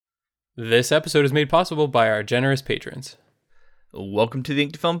This episode is made possible by our generous patrons. Welcome to the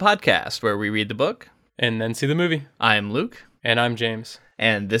Ink to Film podcast, where we read the book And then see the movie. I'm Luke. And I'm James.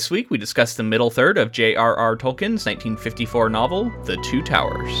 And this week we discuss the middle third of J.R.R. Tolkien's 1954 novel, The Two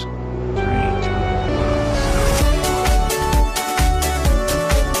Towers.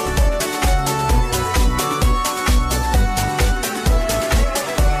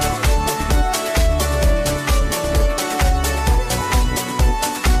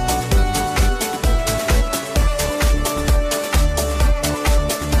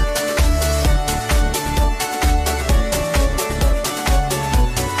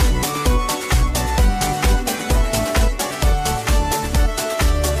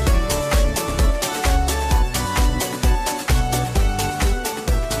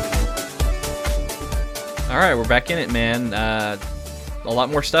 Alright, we're back in it, man. A lot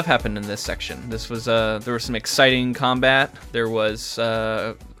more stuff happened in this section. This was there was some exciting combat. There was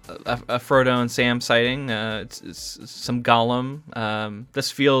a Frodo and Sam sighting. It's some Gollum.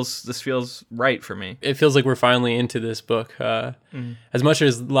 This feels right for me. It feels like we're finally into this book. As much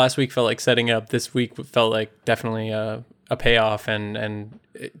as last week felt like setting up, this week felt like definitely a payoff, and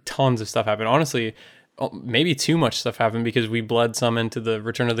tons of stuff happened. Honestly, maybe too much stuff happened because we bled some into the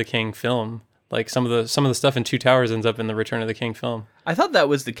Return of the King film. Like some of the stuff in Two Towers ends up in the Return of the King film. I thought that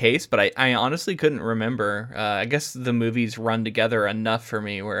was the case, but I honestly couldn't remember. I guess the movies run together enough for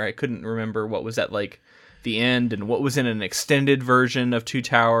me where I couldn't remember what was at like the end and what was in an extended version of Two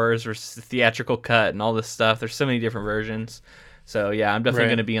Towers versus the theatrical cut and all this stuff. There's so many different versions. So yeah, I'm definitely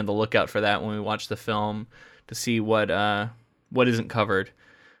going to be on the lookout for that when we watch the film to see what isn't covered.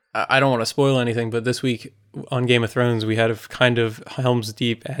 I don't want to spoil anything, but this week on Game of Thrones, we had a kind of Helm's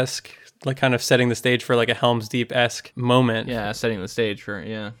Deep-esque, like kind of setting the stage for like a Helm's Deep-esque moment. Yeah, setting the stage for,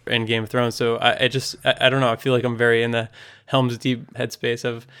 yeah. In Game of Thrones. So I don't know. I feel like I'm very in the Helm's Deep headspace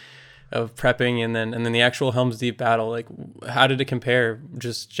of prepping, and then the actual Helm's Deep battle. Like, how did it compare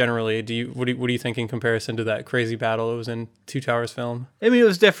just generally? What do you think in comparison to that crazy battle it was in Two Towers film? I mean, it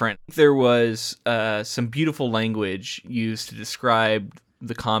was different. There was some beautiful language used to describe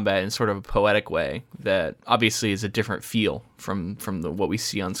the combat in sort of a poetic way that obviously is a different feel from what we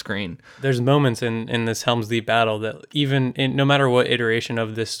see on screen. There's moments in this Helm's Deep battle that even no matter what iteration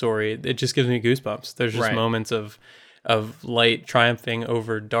of this story, it just gives me goosebumps. There's just moments of light triumphing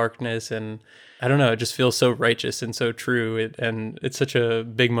over darkness, and I don't know, it just feels so righteous and so true. And it's such a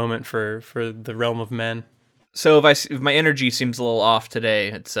big moment for the realm of men. So if my energy seems a little off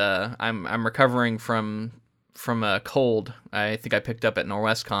today, it's I'm recovering from a cold I think I picked up at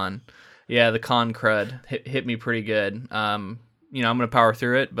NorwestCon. Yeah, the con crud hit me pretty good. I'm gonna power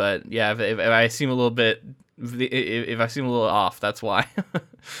through it, but yeah, if I seem a little bit, if I seem a little off, that's why.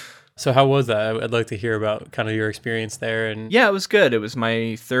 So how was that? I'd like to hear about kind of your experience there. And yeah, it was good. It was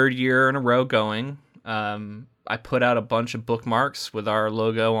my third year in a row going. I put out a bunch of bookmarks with our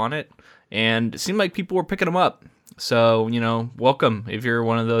logo on it, and it seemed like people were picking them up. So, welcome if you're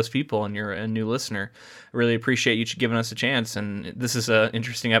one of those people and you're a new listener. I really appreciate you giving us a chance. And this is an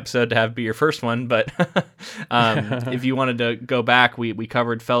interesting episode to have be your first one. But if you wanted to go back, we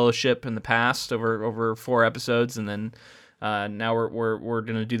covered Fellowship in the past over 4 episodes. And then now we're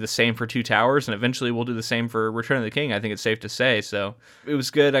going to do the same for Two Towers. And eventually we'll do the same for Return of the King, I think it's safe to say. So it was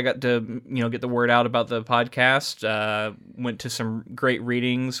good. I got to get the word out about the podcast. Went to some great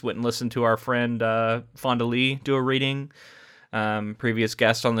readings. Went and listened to our friend Fonda Lee do a reading. Previous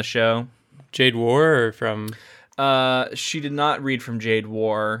guest on the show. Jade War or from... She did not read from Jade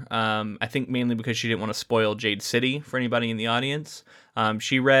War. I think mainly because she didn't want to spoil Jade City for anybody in the audience.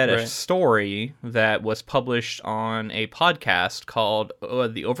 She read a story that was published on a podcast called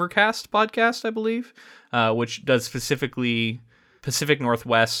the Overcast podcast, I believe, which does specifically Pacific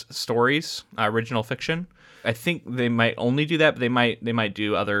Northwest stories, original fiction. I think they might only do that, but they might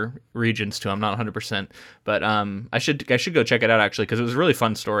do other regions too. I'm not 100%, but I should go check it out actually because it was a really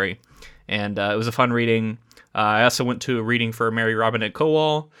fun story, and it was a fun reading. I also went to a reading for Mary Robinette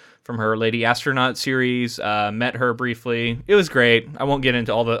Kowal from her Lady Astronaut series. Met her briefly. It was great. I won't get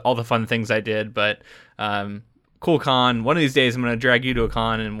into all the fun things I did, but cool con. One of these days I'm going to drag you to a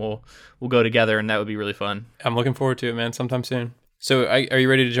con and we'll go together, and that would be really fun. I'm looking forward to it, man. Sometime soon. So are you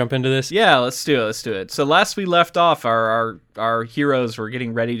ready to jump into this? Yeah, let's do it. So last we left off, our heroes were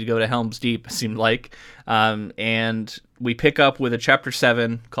getting ready to go to Helm's Deep, it seemed like. And we pick up with a chapter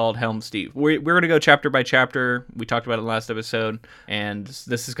 7 called Helm's Deep. We're going to go chapter by chapter. We talked about it in the last episode. And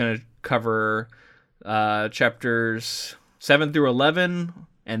this is going to cover chapters 7 through 11,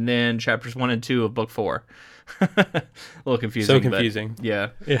 and then chapters 1 and 2 of book 4. A little confusing. So confusing. Yeah.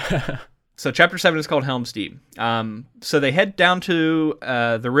 So chapter 7 is called Helm's Deep. So they head down to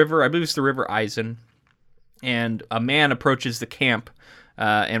the river, I believe it's the River Isen, and a man approaches the camp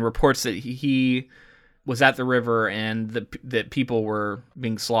and reports that he was at the river and that people were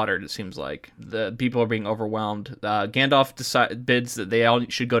being slaughtered, it seems like. The people are being overwhelmed. Gandalf bids that they all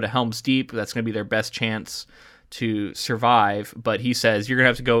should go to Helm's Deep. That's going to be their best chance to survive, but he says, you're going to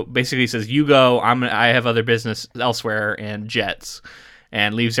have to go, basically he says, you go, I have other business elsewhere, and jets.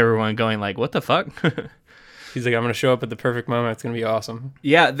 And leaves everyone going like, what the fuck? He's like, I'm going to show up at the perfect moment. It's going to be awesome.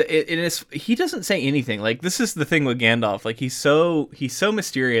 Yeah, he doesn't say anything. Like, this is the thing with Gandalf. Like, he's so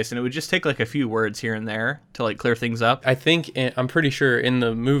mysterious, and it would just take like a few words here and there to like clear things up. I'm pretty sure in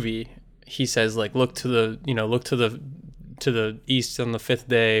the movie he says like, look to the east on the fifth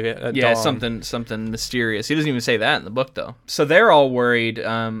day at dawn. something mysterious. He doesn't even say that in the book, though. So they're all worried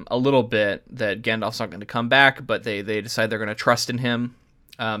a little bit that Gandalf's not going to come back, but they decide they're going to trust in him.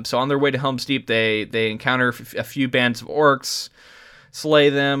 So on their way to Helm's Deep, they encounter a few bands of orcs, slay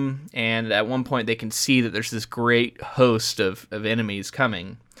them, and at one point they can see that there's this great host of enemies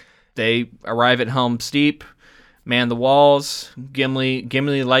coming. They arrive at Helm's Deep, man the walls.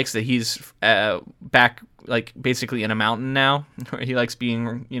 Gimli likes that he's back, like basically in a mountain now. He likes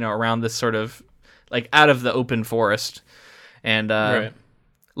being, around this sort of like out of the open forest. And right.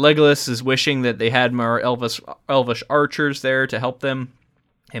 Legolas is wishing that they had more elvish archers there to help them.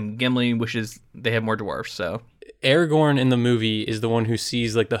 And Gimli wishes they had more dwarves. So Aragorn in the movie is the one who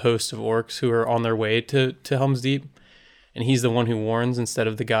sees like the host of orcs who are on their way to Helm's Deep, and he's the one who warns instead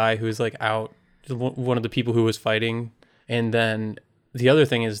of the guy who's like out, one of the people who was fighting. And then the other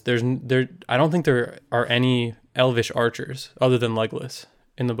thing is I don't think there are any elvish archers other than Legolas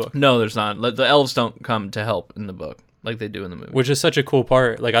in the book. No, there's not. The elves don't come to help in the book like they do in the movie, which is such a cool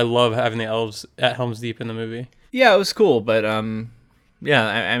part. Like, I love having the elves at Helm's Deep in the movie. Yeah, it was cool, but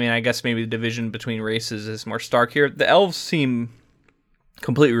yeah, I mean, I guess maybe the division between races is more stark here. The elves seem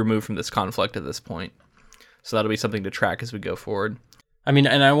completely removed from this conflict at this point, so that'll be something to track as we go forward. I mean,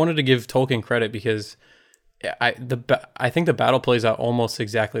 and I wanted to give Tolkien credit because I think the battle plays out almost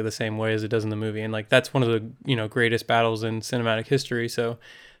exactly the same way as it does in the movie, and like that's one of the greatest battles in cinematic history. So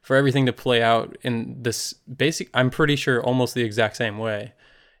for everything to play out in this I'm pretty sure almost the exact same way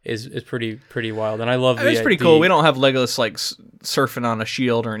is pretty wild. And I love it's pretty cool. We don't have Legolas like surfing on a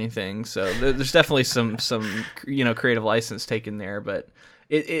shield or anything, so there's definitely some creative license taken there, but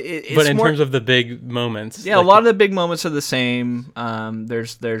it's but in terms of the big moments, yeah, like, a lot of the big moments are the same.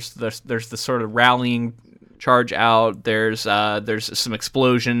 There's the sort of rallying charge out. There's some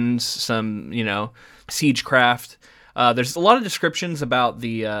explosions, some siegecraft. There's a lot of descriptions about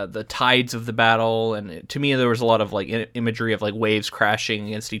the tides of the battle, and to me there was a lot of like imagery of like waves crashing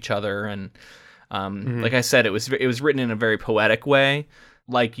against each other, and like I said, it was written in a very poetic way,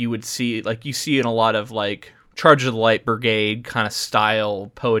 like you see in a lot of like Charge of the Light Brigade kind of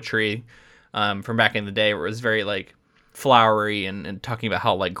style poetry from back in the day, where it was very like flowery and talking about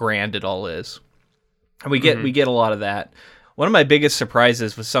how like grand it all is. And we get a lot of that. One of my biggest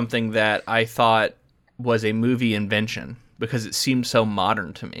surprises was something that I thought was a movie invention because it seemed so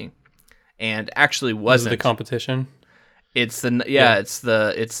modern to me, and actually wasn't. The competition. It's the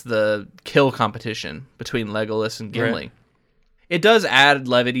it's the kill competition between Legolas and Gimli. Right. It does add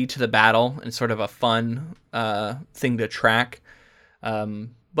levity to the battle and sort of a fun thing to track.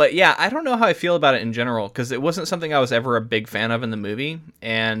 But yeah, I don't know how I feel about it in general, because it wasn't something I was ever a big fan of in the movie,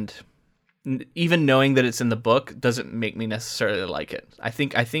 and even knowing that it's in the book doesn't make me necessarily like it. I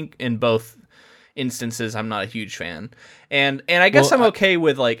think in both instances I'm not a huge fan, and I guess I'm okay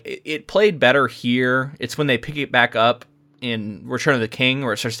with like it played better here. It's when they pick it back up in Return of the King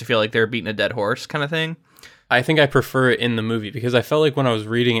where it starts to feel like they're beating a dead horse kind of thing. I think I prefer it in the movie because I felt like when I was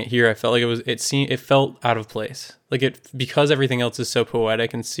reading it here, I felt like it felt out of place. Like because everything else is so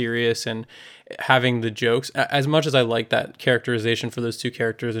poetic and serious, and having the jokes, as much as I like that characterization for those two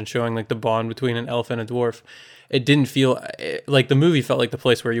characters and showing like the bond between an elf and a dwarf, it didn't feel like the movie felt like the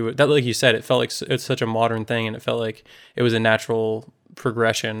place where like you said, it felt like it's such a modern thing, and it felt like it was a natural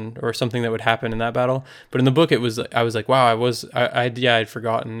progression or something that would happen in that battle. But in the book, I was like, wow, I'd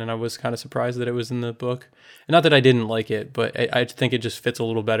forgotten, and I was kind of surprised that it was in the book. And not that I didn't like it, but I think it just fits a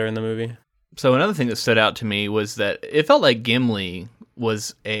little better in the movie. So another thing that stood out to me was that it felt like Gimli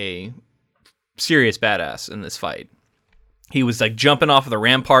was a serious badass in this fight. He was like jumping off of the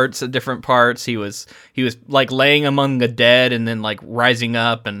ramparts at different parts. He was like laying among the dead and then like rising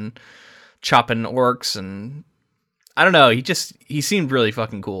up and chopping orcs, and I don't know. He seemed really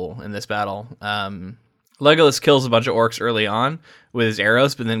fucking cool in this battle. Legolas kills a bunch of orcs early on with his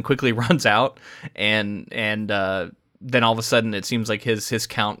arrows, but then quickly runs out and then all of a sudden it seems like his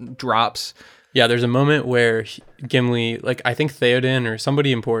count drops. Yeah, there's a moment where Gimli, like I think Theoden or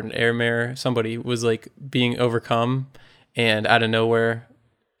somebody important, Éomer, somebody was like being overcome, and out of nowhere,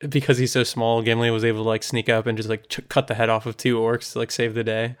 because he's so small, Gimli was able to like sneak up and just like cut the head off of 2 orcs to like save the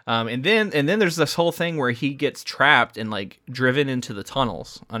day. And then there's this whole thing where he gets trapped and like driven into the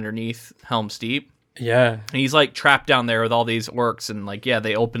tunnels underneath Helm's Deep. Yeah. And he's like trapped down there with all these orcs, and like, yeah,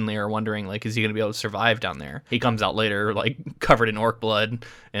 they openly are wondering, like, is he gonna be able to survive down there? He comes out later like covered in orc blood,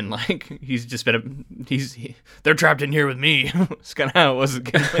 and like he's just been they're trapped in here with me. It's kind of how it was.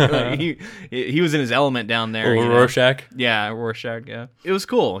 Like, he was in his element down there. Rorschach. Yeah, Rorschach. Yeah, it was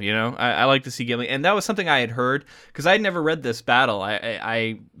cool. I like to see Gimli, and that was something I had heard because I had never read this battle.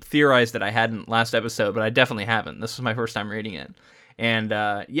 I theorized that I hadn't last episode, but I definitely haven't. This was my first time reading it. And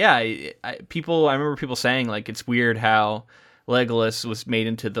I remember people saying like it's weird how Legolas was made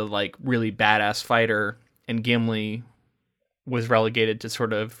into the like really badass fighter, and Gimli was relegated to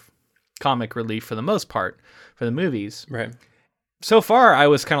sort of comic relief for the most part for the movies. Right. So far, I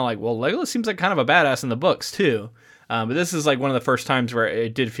was kind of like, well, Legolas seems like kind of a badass in the books too. But this is like one of the first times where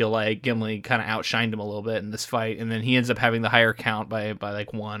it did feel like Gimli kind of outshined him a little bit in this fight, and then he ends up having the higher count by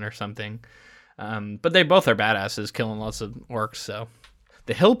like 1 or something. But they both are badasses, killing lots of orcs. So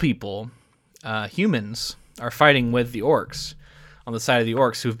the hill people, humans, are fighting with the orcs on the side of the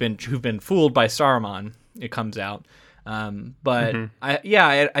orcs who've been fooled by Saruman. It comes out, but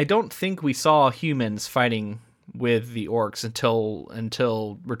I don't think we saw humans fighting with the orcs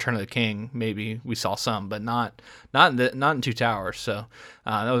until Return of the King. Maybe we saw some, but not in Two Towers. So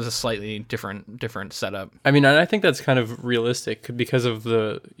that was a slightly different setup. I mean, and I think that's kind of realistic because of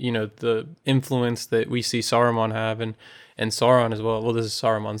the influence that we see Saruman have and Sauron as well. Well, this is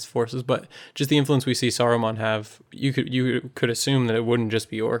Saruman's forces, but just the influence we see Saruman have, you could assume that it wouldn't just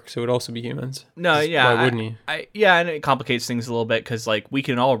be orcs; it would also be humans. No, yeah, why wouldn't he? And it complicates things a little bit because like we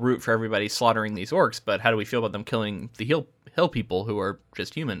can all root for everybody slaughtering these orcs, but how do we feel about them killing the hill people who are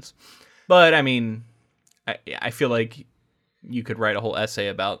just humans? But I mean, I feel like you could write a whole essay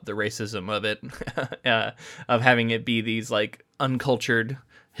about the racism of it, of having it be these like uncultured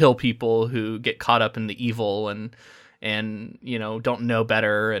hill people who get caught up in the evil and don't know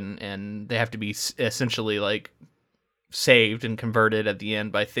better, and they have to be essentially like saved and converted at the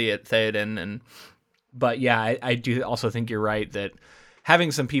end by Theoden. But yeah, I do also think you're right that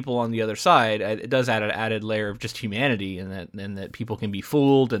having some people on the other side, it does add an added layer of just humanity, and that people can be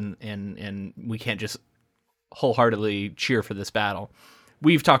fooled, and we can't just wholeheartedly cheer for this battle.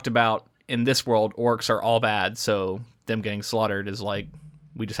 We've talked about in this world, orcs are all bad, so them getting slaughtered is like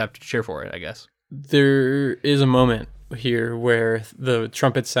we just have to cheer for it, I guess. There is a moment here where the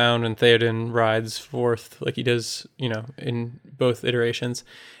trumpet sound and Theoden rides forth like he does, in both iterations,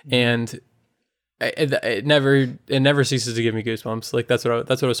 and it never ceases to give me goosebumps. Like that's what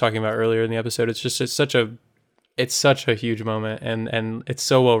I was talking about earlier in the episode. It's such a huge moment, and it's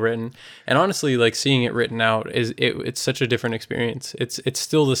so well written. And honestly, like seeing it written out it's such a different experience. It's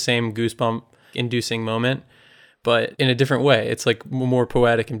still the same goosebump inducing moment, but in a different way. It's like more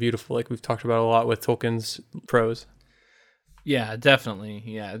poetic and beautiful, like we've talked about a lot with Tolkien's prose. Yeah, definitely.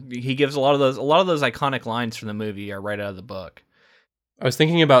 Yeah, he gives a lot of those iconic lines from the movie are right out of the book. I was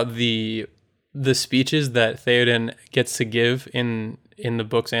thinking about the speeches that Theoden gets to give in the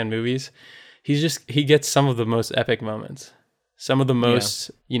books and movies. He gets some of the most epic moments. Some of the most,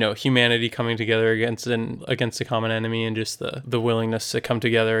 humanity coming together against a common enemy, and just the willingness to come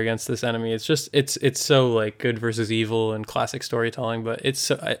together against this enemy. It's just, it's so like good versus evil and classic storytelling, but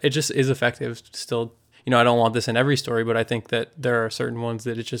it just is effective still. I don't want this in every story, but I think that there are certain ones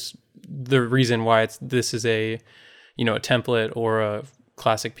that it's just the reason why this is a template or a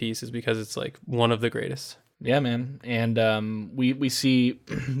classic piece is because it's like one of the greatest. Yeah, man. And we see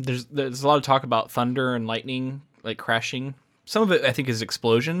there's a lot of talk about thunder and lightning like crashing. Some of it I think is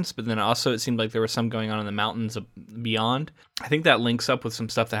explosions, but then also it seemed like there was some going on in the mountains beyond. I think that links up with some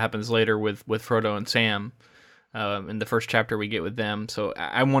stuff that happens later with Frodo and Sam in the first chapter we get with them. So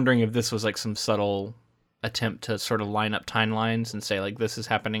I'm wondering if this was like some subtle attempt to sort of line up timelines and say like this is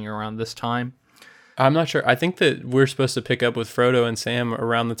happening around this time. I'm not sure. I think that we're supposed to pick up with Frodo and Sam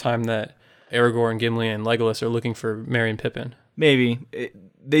around the time that Aragorn and Gimli and Legolas are looking for Merry and Pippin. Maybe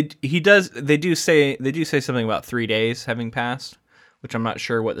they do say something about 3 days having passed, which I'm not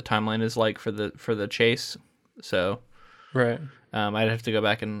sure what the timeline is like for the chase. So right, I'd have to go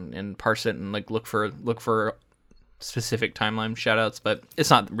back and parse it and like look for specific timeline shoutouts, but it's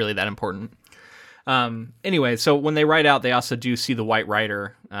not really that important. Anyway, so when they ride out, they also do see the White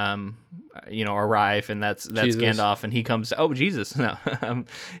Rider, arrive, and that's Jesus. Gandalf, and he comes. Oh, Jesus! No,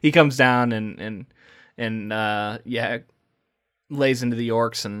 he comes down and and lays into the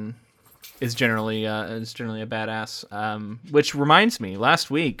orcs and is generally a badass. Which reminds me,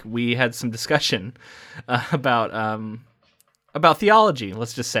 last week we had some discussion about theology.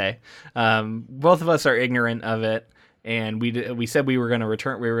 Let's just say both of us are ignorant of it, and we said we were going to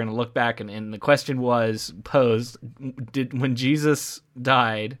return. We were going to look back, and the question was posed: when Jesus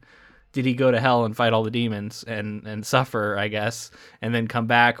died, did he go to hell and fight all the demons and suffer, I guess, and then come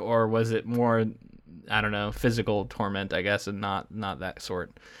back, or was it more, I don't know, physical torment, I guess, and not that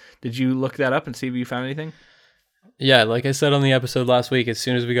sort? Did you look that up and see if you found anything? Yeah, like I said on the episode last week, as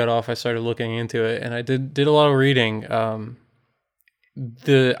soon as we got off, I started looking into it, and I did a lot of reading. I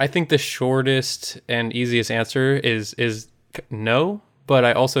think the shortest and easiest answer is no, but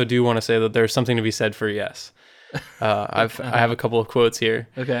I also do want to say that there's something to be said for yes. I have a couple of quotes here.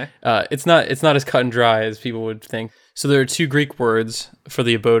 Okay. It's not as cut and dry as people would think. So there are two Greek words for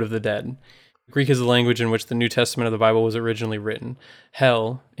the abode of the dead. Greek is the language in which the New Testament of the Bible was originally written.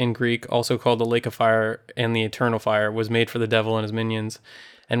 Hell, in Greek, also called the lake of fire and the eternal fire, was made for the devil and his minions,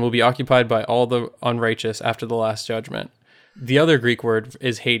 and will be occupied by all the unrighteous after the last judgment. The other Greek word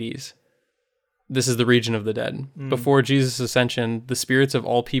is Hades. This is the region of the dead. Before Jesus' ascension, the spirits of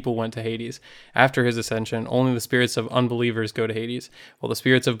all people went to Hades. After his ascension, only the spirits of unbelievers go to Hades, while the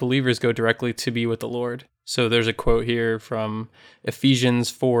spirits of believers go directly to be with the Lord. So there's a quote here from Ephesians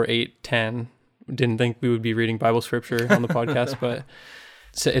 4:8-10. Didn't think we would be reading Bible scripture on the podcast, but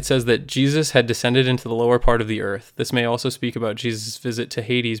it says that Jesus had descended into the lower part of the earth. This may also speak about Jesus' visit to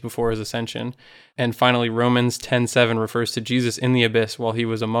Hades before his ascension. And finally, Romans 10:7 refers to Jesus in the abyss while he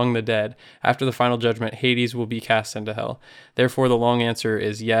was among the dead. After the final judgment, Hades will be cast into hell. Therefore, the long answer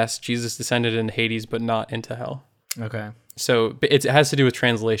is yes, Jesus descended into Hades, but not into hell. Okay. So it has to do with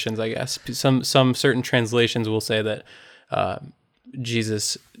translations, I guess. Some certain translations will say that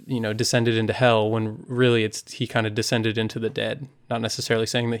Jesus, descended into hell, when really he kind of descended into the dead, not necessarily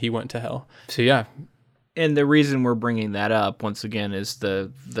saying that he went to hell. So yeah. And the reason we're bringing that up once again is the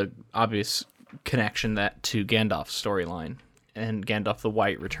obvious connection to Gandalf's storyline and Gandalf the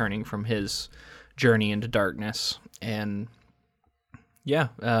White returning from his journey into darkness. And yeah,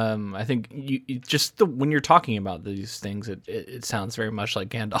 I think when you're talking about these things, it sounds very much like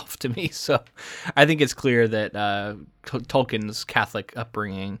Gandalf to me. So I think it's clear that Tolkien's Catholic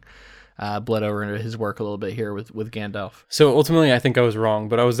upbringing bled over into his work a little bit here with Gandalf. So ultimately, I think I was wrong,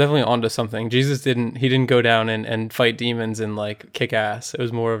 but I was definitely onto something. Jesus didn't go down and fight demons and like kick ass. It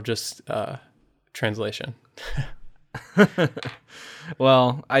was more of just translation.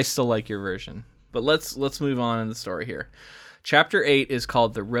 Well, I still like your version, but let's move on in the story here. Chapter 8 is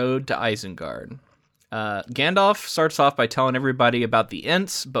called The Road to Isengard. Gandalf starts off by telling everybody about the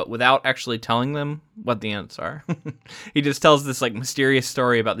Ents, but without actually telling them what the Ents are. He just tells this like mysterious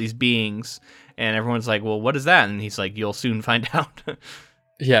story about these beings, and everyone's like, "Well, what is that?" And he's like, "You'll soon find out."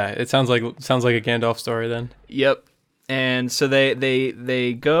 Yeah, it sounds like a Gandalf story then. Yep. And so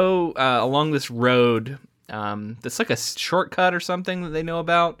they go along this road that's like a shortcut or something that they know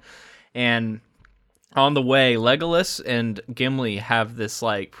about, and on the way, Legolas and Gimli have this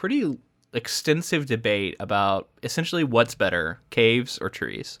like pretty extensive debate about essentially what's better, caves or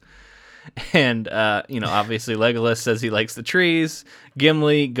trees. And obviously Legolas says he likes the trees.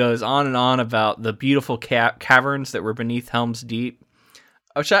 Gimli goes on and on about the beautiful caverns that were beneath Helm's Deep,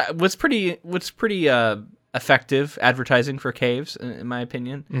 which was pretty effective advertising for caves, in my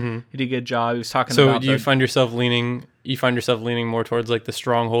opinion. Mm-hmm. He did a good job. He was talking about. So you find yourself leaning more towards like the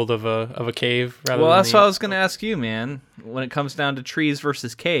stronghold of a cave, rather. Well, that's what I was going to ask you, man. When it comes down to trees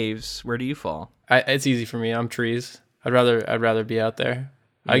versus caves, where do you fall? It's easy for me. I'm trees. I'd rather be out there.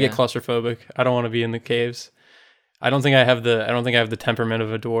 Yeah. I get claustrophobic. I don't want to be in the caves. I don't think I have the temperament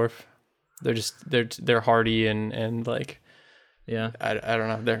of a dwarf. They're hardy and like. Yeah, I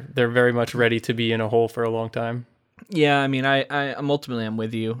don't know. They're very much ready to be in a hole for a long time. Yeah, I mean, I'm ultimately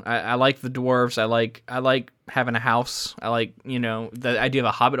with you. I like the dwarves. I like having a house. I like the idea of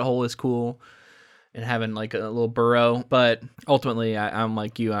a hobbit hole is cool, and having like a little burrow. But ultimately, I'm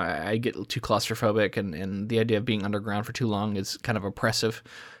like you. I get too claustrophobic, and the idea of being underground for too long is kind of oppressive.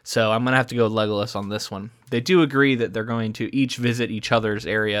 So I'm gonna have to go with Legolas on this one. They do agree that they're going to each visit each other's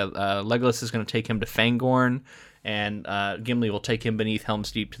area. Legolas is going to take him to Fangorn, and Gimli will take him beneath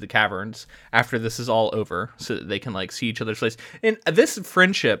Helm's Deep to the caverns after this is all over, so that they can like see each other's place. And this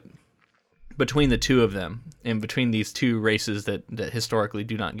friendship between the two of them, and between these two races that historically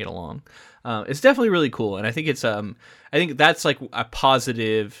do not get along, it's definitely really cool. And I think I think that's like a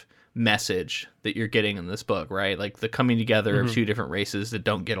positive message that you're getting in this book, right? Like the coming together of two different races that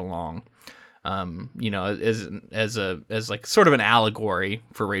don't get along. as like sort of an allegory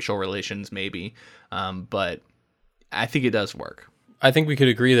for racial relations, maybe. But I think it does work. I think we could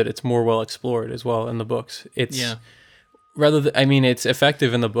agree that it's more well explored as well in the books. It's it's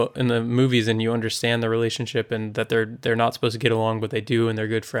effective in the book, in the movies, and you understand the relationship and that they're not supposed to get along, but they do, and they're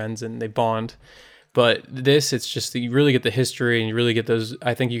good friends and they bond. But this, it's just you really get the history and you really get those.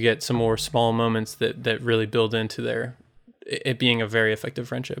 I think you get some more small moments that really build into it being a very effective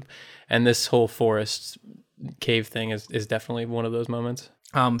friendship. And this whole forest cave thing is definitely one of those moments.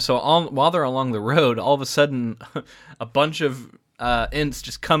 While they're along the road, all of a sudden, a bunch of Ents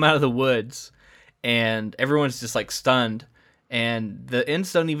just come out of the woods, and everyone's just like stunned. And the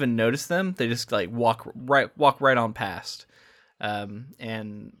Ents don't even notice them; they just like walk right on past.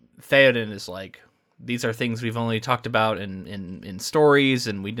 And Theoden is like, "These are things we've only talked about in stories,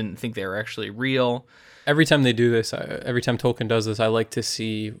 and we didn't think they were actually real." Every time they do this, every time Tolkien does this, I like to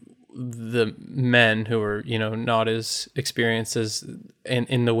see the men who are, not as experienced as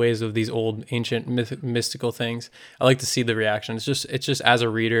in the ways of these old ancient mystical things. I like to see the reaction. It's just as a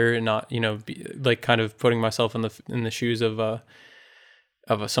reader, and not like kind of putting myself in the shoes of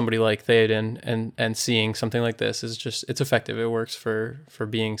somebody like Theoden and seeing something like this is just, it's effective. It works for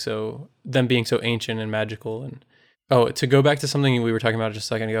being so ancient and magical. And to go back to something we were talking about just a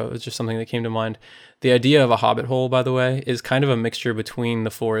second ago, it's just something that came to mind. The idea of a hobbit hole, by the way, is kind of a mixture between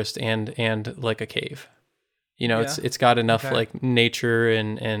the forest and like a cave. It's got enough like nature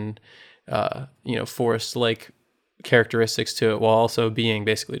and forest like characteristics to it, while also being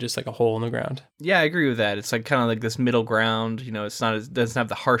basically just like a hole in the ground. Yeah, I agree with that. It's like kind of like this middle ground. It doesn't have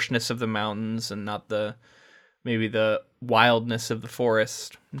the harshness of the mountains and not maybe the wildness of the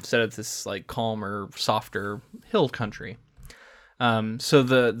forest. Instead of this like calmer, softer hill country. So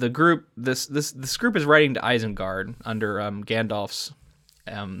the group, this group is riding to Isengard under Gandalf's,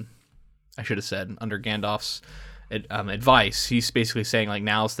 I should have said under Gandalf's advice. He's basically saying like,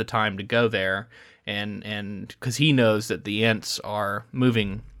 now's the time to go there, and because he knows that the Ents are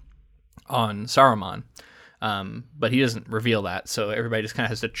moving on Saruman. But he doesn't reveal that, so everybody just kind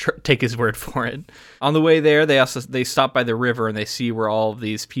of has to take his word for it. On the way there, they stop by the river and they see where all of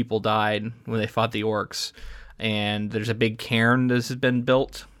these people died when they fought the orcs. And there's a big cairn that has been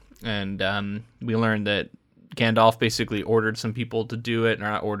built, and we learned that Gandalf basically ordered some people to do it, or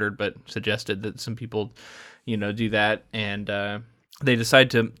not ordered, but suggested that some people, do that. And they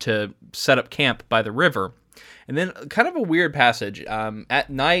decide to set up camp by the river. And then kind of a weird passage. At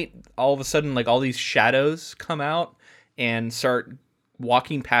night, all of a sudden, like all these shadows come out and start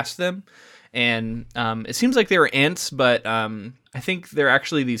walking past them. And it seems like they were Ents, but I think they're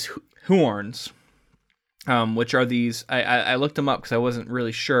actually these Huorns, which are these. I looked them up because I wasn't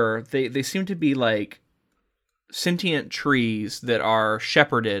really sure. They seem to be like sentient trees that are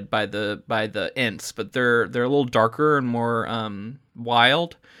shepherded by the Ents, but they're a little darker and more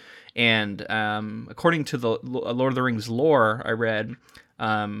wild. And according to the Lord of the Rings lore I read,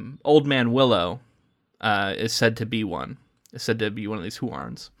 Old Man Willow is said to be one. Is said to be one of these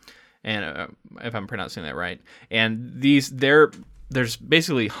Huorns, and if I'm pronouncing that right. And there's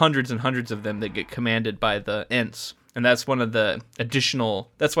basically hundreds and hundreds of them that get commanded by the Ents, and that's one of the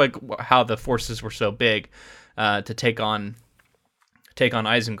additional. That's like how the forces were so big to take on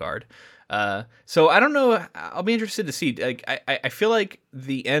Isengard. So I don't know. I'll be interested to see. Like I feel like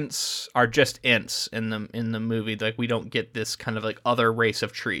the Ents are just Ents in the movie. Like we don't get this kind of like other race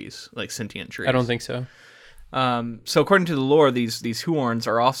of trees, like sentient trees. I don't think so. So according to the lore, these Huorns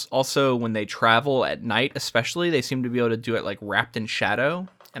are also when they travel at night, especially, they seem to be able to do it like wrapped in shadow.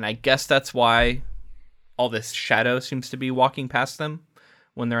 And I guess that's why all this shadow seems to be walking past them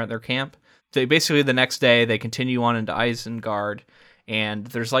when they're at their camp. They basically the next day they continue on into Isengard. And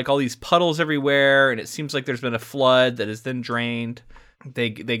there's like all these puddles everywhere, and it seems like there's been a flood that is then drained. They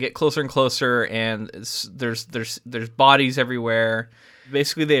get closer and closer, and there's bodies everywhere.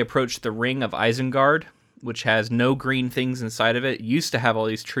 Basically, they approach the ring of Isengard, which has no green things inside of it. It used to have all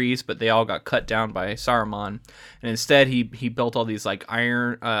these trees, but they all got cut down by Saruman. And instead, he built all these like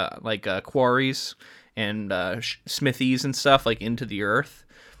iron, quarries and smithies and stuff like into the earth.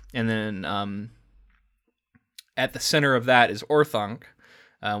 And then at the center of that is Orthanc,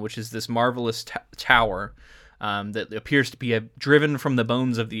 which is this marvelous tower that appears to be driven from the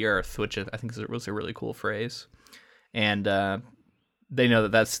bones of the earth, which I think was a really cool phrase. And they know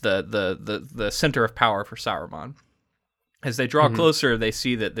that that's the center of power for Saruman. As they draw closer, they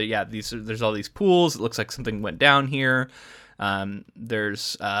see that there's all these pools. It looks like something went down here.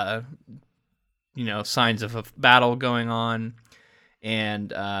 There's signs of a battle going on.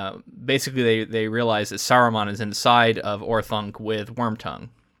 And basically, they realize that Saruman is inside of Orthanc with Wormtongue.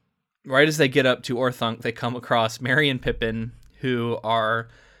 right as they get up to Orthanc, they come across Merry and Pippin, who are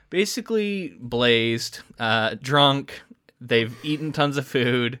basically blazed, drunk. They've eaten tons of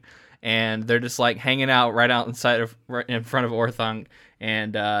food, and they're just like hanging out right in front of Orthanc,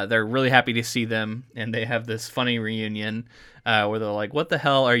 and they're really happy to see them. And they have this funny reunion where they're like, "What the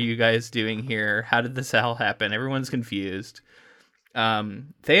hell are you guys doing here? How did this all happen?" Everyone's confused.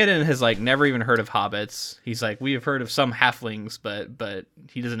 Theoden has like never even heard of hobbits. He's like, we have heard of some halflings, but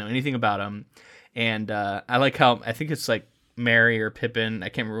he doesn't know anything about them. And I like how, I think it's like Merry or Pippin, I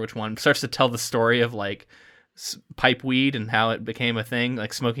can't remember which one, starts to tell the story of like pipe weed and how it became a thing,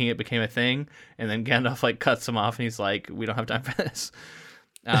 like smoking it became a thing. And then Gandalf like cuts him off and he's like, we don't have time for this.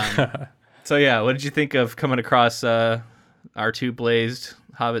 So yeah, what did you think of coming across our two blazed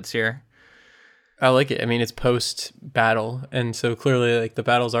hobbits here? I like it. I mean, it's post-battle, and so clearly, like, the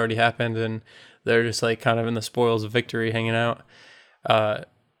battle's already happened, and they're just, like, kind of in the spoils of victory hanging out.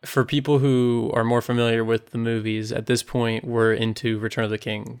 For people who are more familiar with the movies, at this point, we're into Return of the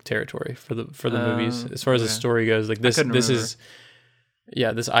King territory for the movies. As far as the story goes, like, this is...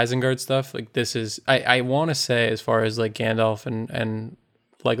 Yeah, this Isengard stuff, like, this is... I want to say, as far as, like, Gandalf and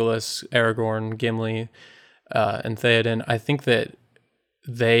Legolas, Aragorn, Gimli, and Theoden, I think that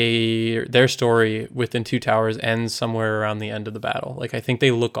their story within Two Towers ends somewhere around the end of the battle. Like, I think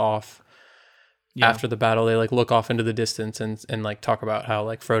they look off after the battle. They like look off into the distance and like talk about how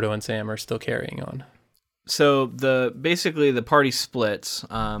like Frodo and Sam are still carrying on. So basically the party splits.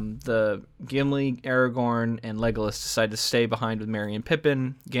 The Gimli, Aragorn, and Legolas decide to stay behind with Merry and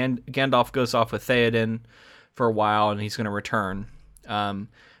Pippin. Gandalf goes off with Theoden for a while, and he's going to return.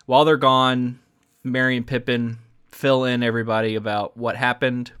 While they're gone, Merry and Pippin fill in everybody about what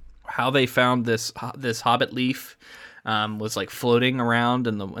happened, how they found this hobbit leaf was like floating around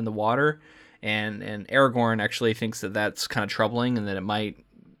in the water, and Aragorn actually thinks that that's kind of troubling, and that it might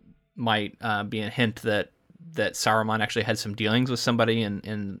be a hint that Saruman actually had some dealings with somebody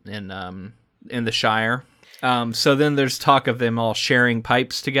in the Shire. So then there's talk of them all sharing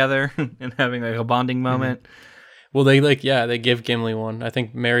pipes together and having like a bonding moment. Mm-hmm. Well, they give Gimli one. I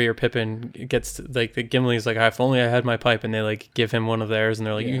think Merry or Pippin gets like the Gimli's like, if only I had my pipe, and they like give him one of theirs, and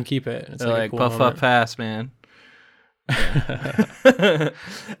they're like, you can keep it. It's they're like cool puff moment. Up pass, man. Yeah.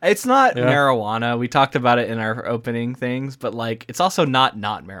 It's not marijuana. We talked about it in our opening things, but like it's also not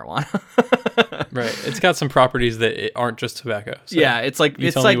marijuana. Right. It's got some properties that aren't just tobacco. So yeah, it's like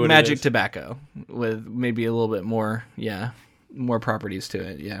magic tobacco with maybe a little bit more properties to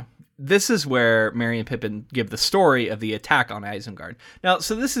it. Yeah. This is where Merry and Pippin give the story of the attack on Isengard. Now,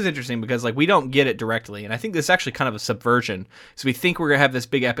 so this is interesting because like we don't get it directly, and I think this is actually kind of a subversion. So we think we're going to have this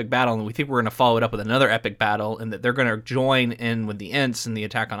big epic battle, and we think we're going to follow it up with another epic battle, and that they're going to join in with the Ents in the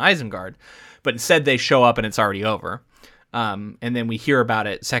attack on Isengard. But instead they show up and it's already over. And then we hear about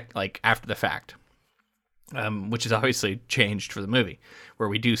it after the fact, which is obviously changed for the movie, where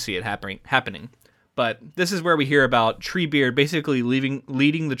we do see it happening. But this is where we hear about Treebeard basically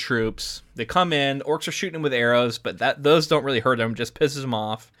leading the troops. They come in, orcs are shooting them with arrows, but those don't really hurt them, just pisses them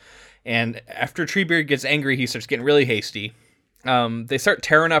off. And after Treebeard gets angry, he starts getting really hasty. They start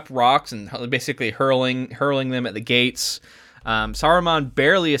tearing up rocks and basically hurling them at the gates. Saruman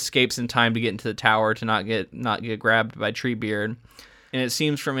barely escapes in time to get into the tower to not get grabbed by Treebeard. And it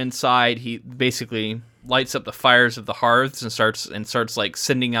seems from inside he basically lights up the fires of the hearths and starts like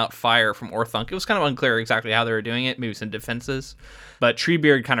sending out fire from Orthanc. It was kind of unclear exactly how they were doing it. Maybe some defenses, but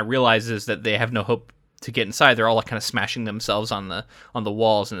Treebeard kind of realizes that they have no hope to get inside. They're all like kind of smashing themselves on the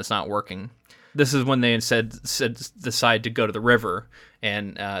walls, and it's not working. This is when they instead decide to go to the river,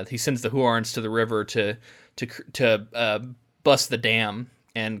 and he sends the Huarns to the river to bust the dam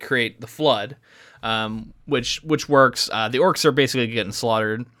and create the flood, which works. The orcs are basically getting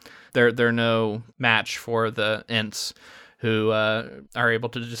slaughtered. They're no match for the Ents, who are able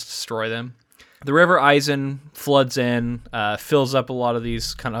to just destroy them. The River Isen floods in, fills up a lot of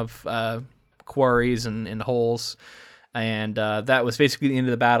these kind of quarries and holes, and that was basically the end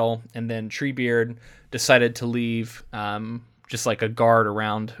of the battle. And then Treebeard decided to leave just like a guard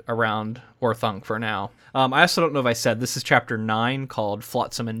around Orthanc for now. I also don't know if I said, this is chapter 9 called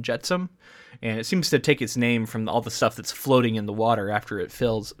Flotsam and Jetsam. And it seems to take its name from all the stuff that's floating in the water after it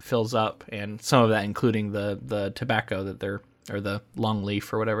fills up, and some of that including the tobacco that or the long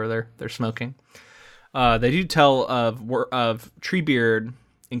leaf or whatever they're smoking. They do tell of Treebeard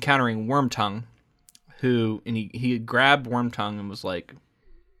encountering Wormtongue, and he grabbed Wormtongue and was like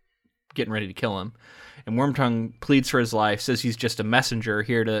getting ready to kill him. And Wormtongue pleads for his life, says he's just a messenger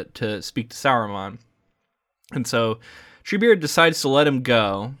here to speak to Saruman. And so Treebeard decides to let him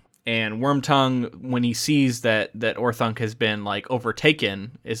go. And Wormtongue, when he sees that Orthunk has been like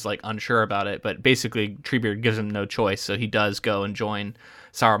overtaken, is like unsure about it. But basically, Treebeard gives him no choice, so he does go and join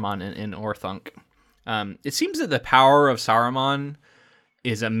Saruman in Orthunk. It seems that the power of Saruman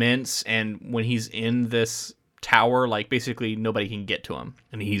is immense, and when he's in this tower, like basically nobody can get to him,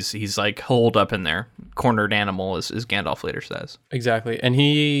 and he's like holed up in there, cornered animal, as Gandalf later says. Exactly, and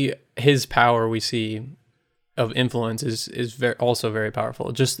his power we see of influence is also very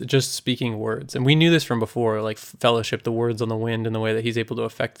powerful. Just speaking words, and we knew this from before, like Fellowship, the words on the wind, and the way that he's able to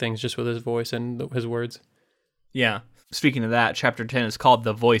affect things just with his voice and his words. Yeah. Speaking of that, chapter 10 is called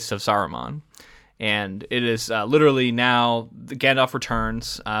The Voice of Saruman, and it is literally now Gandalf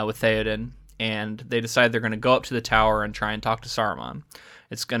returns with Theoden, and they decide they're going to go up to the tower and try and talk to Saruman.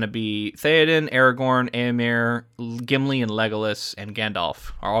 It's going to be Theoden, Aragorn, Éomer, Gimli, and Legolas, and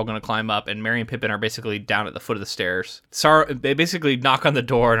Gandalf are all going to climb up, and Merry and Pippin are basically down at the foot of the stairs. They basically knock on the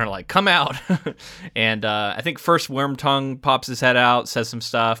door and are like, come out! And I think first Wormtongue pops his head out, says some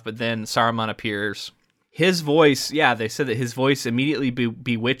stuff, but then Saruman appears. His voice, they said that his voice immediately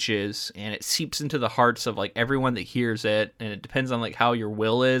bewitches, and it seeps into the hearts of like everyone that hears it, and it depends on like how your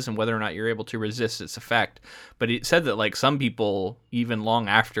will is and whether or not you're able to resist its effect. But it said that like some people, even long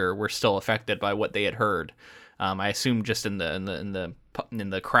after, were still affected by what they had heard. I assume just in the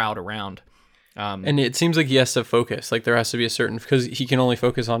crowd around. And it seems like he has to focus. Like there has to be a certain, because he can only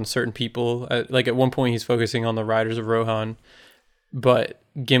focus on certain people. Like at one point, he's focusing on the Riders of Rohan, but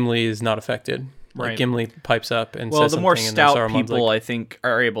Gimli is not affected. Like right. Gimli pipes up and says says something. Well, the more stout people, like, I think,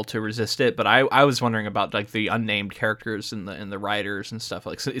 are able to resist it. But I was wondering about like the unnamed characters and the riders and stuff.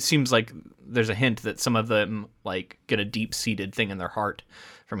 Like, so it seems like there's a hint that some of them like get a deep-seated thing in their heart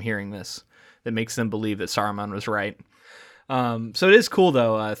from hearing this that makes them believe that Saruman was right. So it is cool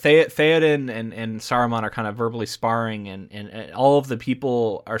though. Theoden and Saruman are kind of verbally sparring, and all of the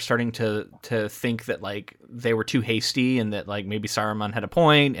people are starting to think that like they were too hasty and that like maybe Saruman had a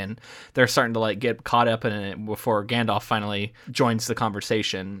point, and they're starting to like get caught up in it before Gandalf finally joins the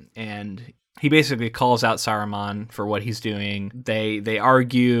conversation, and he basically calls out Saruman for what he's doing. They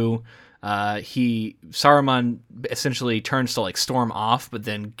argue. Saruman essentially turns to like storm off, but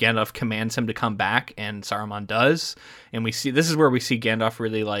then Gandalf commands him to come back, and Saruman does. And this is where we see Gandalf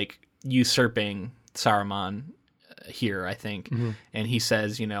really like usurping Saruman here, I think. Mm-hmm. And he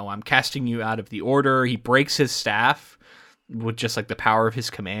says, I'm casting you out of the order. He breaks his staff with just like the power of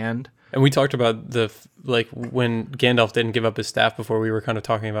his command. And we talked about when Gandalf didn't give up his staff before, we were kind of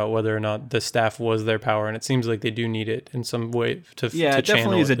talking about whether or not the staff was their power, and it seems like they do need it in some way to it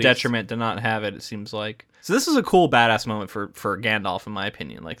definitely is a detriment to not have it seems like. So this is a cool badass moment for Gandalf, in my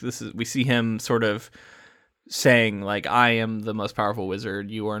opinion. Like we see him sort of saying like, I am the most powerful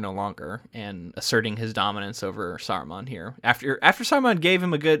wizard, you are no longer, and asserting his dominance over Saruman here. After Saruman gave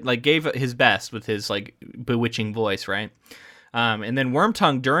him gave his best with his like bewitching voice, right? And then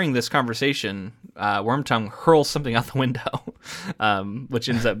Wormtongue, during this conversation, Wormtongue hurls something out the window, which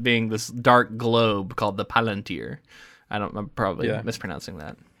ends up being this dark globe called the Palantir. I'm probably mispronouncing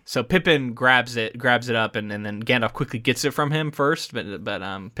that. So Pippin grabs it up, and then Gandalf quickly gets it from him first,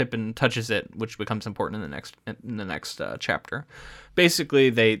 but Pippin touches it, which becomes important in the next chapter. Basically,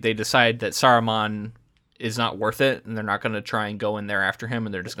 they decide that Saruman is not worth it, and they're not going to try and go in there after him,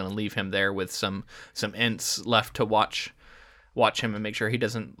 and they're just going to leave him there with some Ents left to watch him and make sure he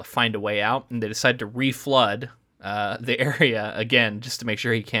doesn't find a way out. And they decide to reflood the area again just to make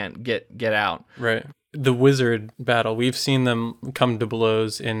sure he can't get out. Right. The wizard battle, we've seen them come to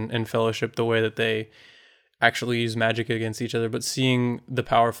blows in Fellowship, the way that they actually use magic against each other, but seeing the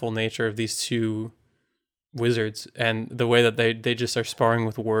powerful nature of these two wizards and the way that they just are sparring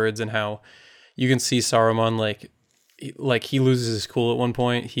with words, and how you can see Saruman like he loses his cool at one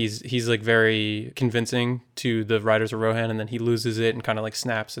point. He's like very convincing to the Riders of Rohan, and then he loses it and kind of like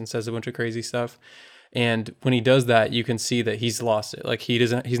snaps and says a bunch of crazy stuff. And when he does that, you can see that he's lost it. Like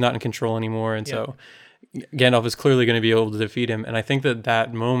he's not in control anymore. And so Gandalf is clearly going to be able to defeat him. And I think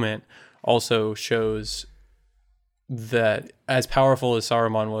that moment also shows that as powerful as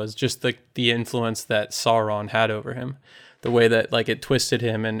Saruman was, just the influence that Sauron had over him. The way that like it twisted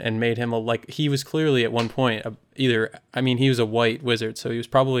him and made him he was clearly at one point he was a white wizard, so he was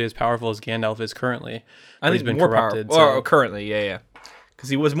probably as powerful as Gandalf is currently. I think he's been more corrupted. Currently, because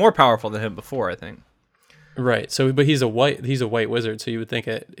he was more powerful than him before, I think. Right. So, but he's a white wizard, so you would think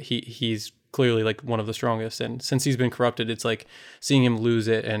he's clearly like one of the strongest. And since he's been corrupted, it's like seeing him lose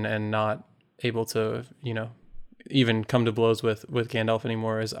it and not able to even come to blows with Gandalf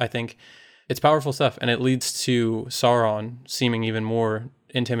anymore is, I think, it's powerful stuff, and it leads to Sauron seeming even more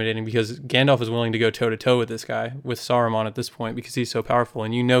intimidating because Gandalf is willing to go toe to toe with this guy, with Saruman at this point, because he's so powerful,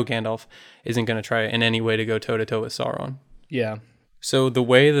 and Gandalf isn't going to try in any way to go toe to toe with Sauron. Yeah. So the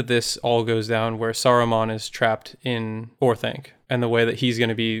way that this all goes down, where Saruman is trapped in Orthanc, and the way that he's going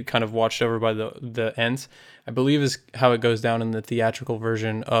to be kind of watched over by the Ents, I believe is how it goes down in the theatrical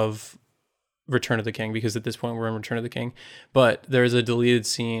version of Return of the King, because at this point we're in Return of the King. But there's a deleted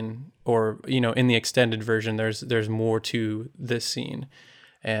scene, or in the extended version, there's more to this scene.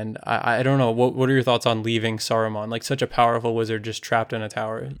 And I don't know, what are your thoughts on leaving Saruman, like such a powerful wizard, just trapped in a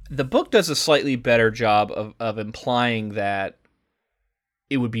tower? The book does a slightly better job of implying that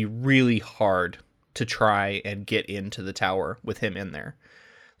it would be really hard to try and get into the tower with him in there.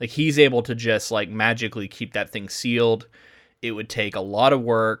 Like, he's able to just like magically keep that thing sealed. It would take a lot of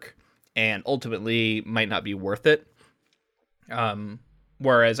work and ultimately might not be worth it.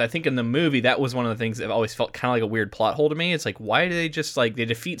 Whereas I think in the movie, that was one of the things that always felt kind of like a weird plot hole to me. It's like, why do they just they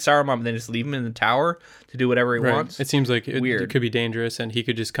defeat Saruman and then just leave him in the tower to do whatever he wants? It seems like it could be dangerous and he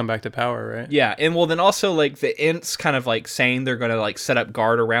could just come back to power, right? Yeah. And well, then also like the Ents kind of like saying they're going to like set up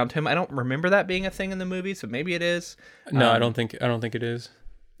guard around him. I don't remember that being a thing in the movie, so maybe it is. No, I don't think it is.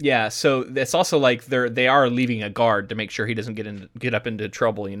 Yeah, so it's also like they are leaving a guard to make sure he doesn't get up into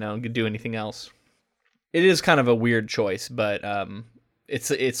trouble, do anything else. It is kind of a weird choice, but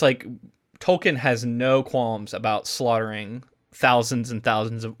it's like Tolkien has no qualms about slaughtering thousands and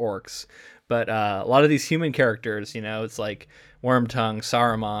thousands of orcs, but a lot of these human characters, it's like Wormtongue,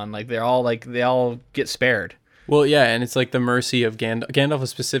 Saruman, like they all get spared. Well, yeah, and it's like the mercy of Gandalf. Gandalf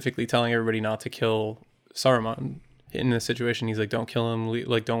is specifically telling everybody not to kill Saruman. In this situation, he's like, don't kill him,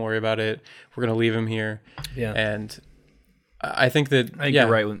 like, don't worry about it, we're gonna leave him here. Yeah. And I think you're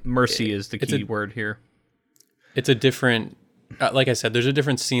right, mercy is the key word here. It's a different, like I said, there's a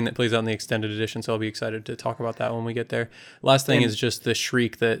different scene that plays out in the extended edition, so I'll be excited to talk about that when we get there. Last thing is just the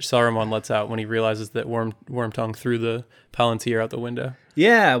shriek that Saruman lets out when he realizes that Wormtongue threw the Palantir out the window.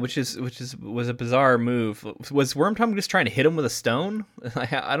 Yeah, which was a bizarre move. Was Wormtongue just trying to hit him with a stone?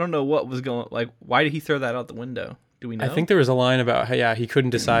 I don't know what was going, like, why did he throw that out the window? Do we know? I think there was a line about how, he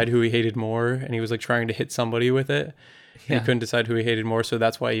couldn't decide who he hated more, and he was like trying to hit somebody with it. Yeah. He couldn't decide who he hated more, so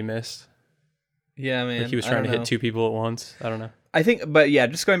that's why he missed. Yeah, man. Like he was trying to hit two people at once. I don't know. I think, but yeah,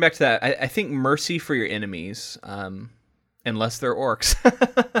 just going back to that, I think mercy for your enemies, unless they're orcs,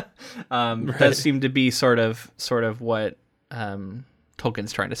 right, does seem to be sort of what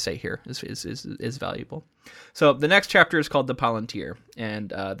Tolkien's trying to say here is valuable. So the next chapter is called The Palantir, and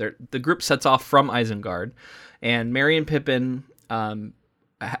the group sets off from Isengard, and Merry and Pippin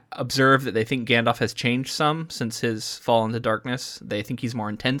observe that they think Gandalf has changed some since his fall into darkness. They think he's more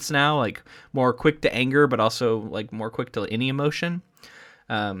intense now, like more quick to anger, but also like more quick to any emotion.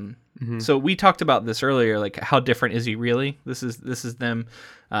 So we talked about this earlier, like how different is he really? This is them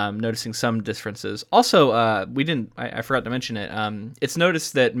noticing some differences. Also, I forgot to mention it. It's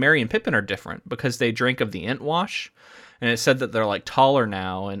noticed that Merry and Pippin are different because they drank of the Entwash, and it said that they're like taller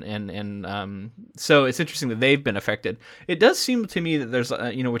now, and so it's interesting that they've been affected. It does seem to me that there's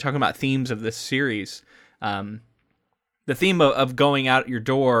we're talking about themes of this series. The theme of going out your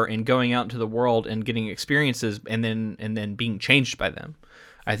door and going out into the world and getting experiences and then being changed by them,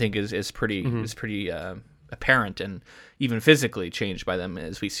 I think is pretty apparent, and even physically changed by them,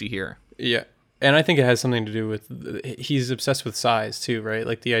 as we see here. Yeah. And I think it has something to do with, he's obsessed with size too, right?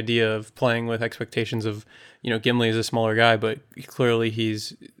 Like the idea of playing with expectations of, Gimli is a smaller guy, but clearly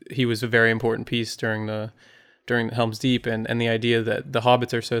he was a very important piece during the Helm's Deep, and the idea that the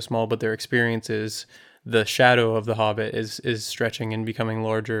hobbits are so small, but their experiences, the shadow of the hobbit is stretching and becoming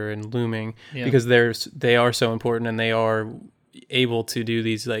larger and looming, because they are so important, and they are able to do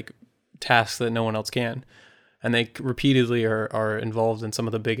these like tasks that no one else can. And they repeatedly are involved in some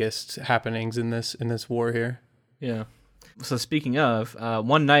of the biggest happenings in this war here. Yeah. So speaking of,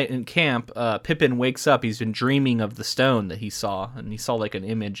 one night in camp, Pippin wakes up. He's been dreaming of the stone that he saw, and he saw like an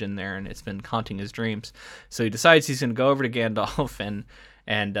image in there, and it's been haunting his dreams. So he decides he's going to go over to Gandalf,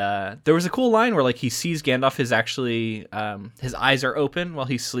 and there was a cool line where like he sees Gandalf is actually his eyes are open while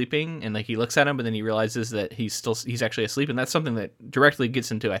he's sleeping, and like he looks at him, but then he realizes that he's actually asleep, and that's something that directly gets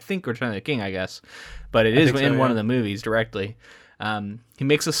into, I think, Return of the King, I guess, but it is in one of the movies directly. He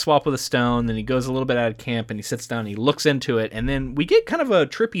makes a swap with a stone, then he goes a little bit out of camp, and he sits down and he looks into it, and then we get kind of a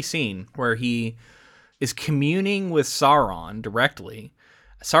trippy scene where he is communing with Sauron directly.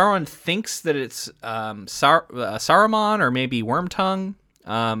 Sauron thinks that it's Saruman or maybe Wormtongue,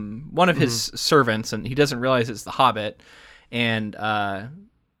 one of his servants, and he doesn't realize it's the Hobbit, and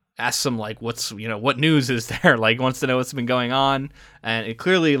asks him like, what news is there? Like, wants to know what's been going on, and it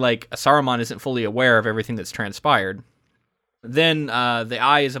clearly like Saruman isn't fully aware of everything that's transpired. Then the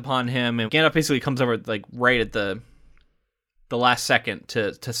eye is upon him, and Gandalf basically comes over like right at the last second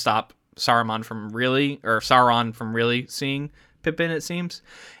to stop Sauron from really seeing Pippin, it seems,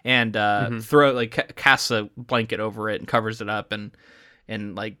 and casts a blanket over it and covers it up,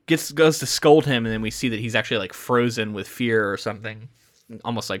 and like goes to scold him, and then we see that he's actually like frozen with fear or something,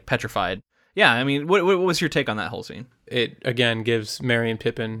 almost like petrified. Yeah, I mean, what was your take on that whole scene? It again gives Merry and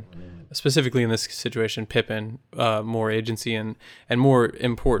Pippin, specifically in this situation, Pippin, more agency and more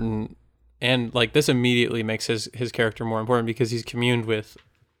important, and like this immediately makes his character more important because he's communed with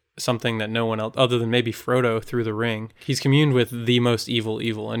something that no one else, other than maybe Frodo through the ring, he's communed with the most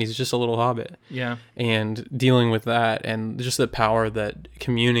evil, and he's just a little hobbit. Yeah. And dealing with that and just the power that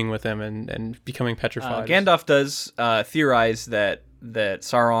communing with him and becoming petrified. Gandalf does theorize that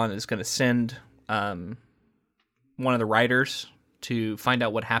Sauron is going to send one of the riders to find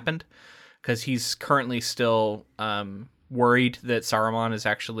out what happened, because he's currently still worried that Saruman is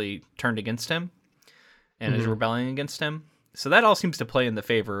actually turned against him and is rebelling against him. So that all seems to play in the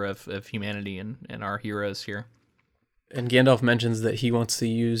favor of humanity and our heroes here. And Gandalf mentions that he wants to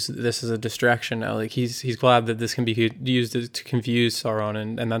use this as a distraction now. Like he's glad that this can be used to confuse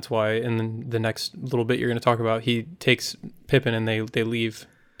Sauron, and that's why in the next little bit you're going to talk about, he takes Pippin and they leave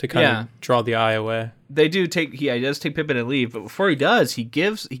to kind of draw the eye away. They do take he does take Pippin and leave, but before he does, he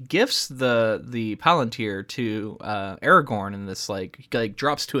gifts the Palantir to Aragorn, and this like he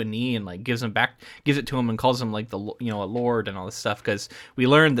drops to a knee and like gives it to him and calls him like a lord and all this stuff, because we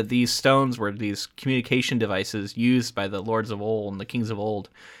learned that these stones were these communication devices used by the lords of old and the kings of old,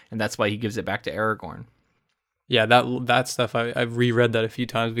 and that's why he gives it back to Aragorn. Yeah, that stuff I've reread that a few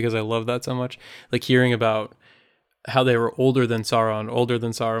times because I love that so much. Like hearing about how they were older than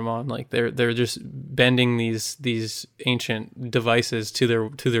Saruman, like they're just bending these ancient devices to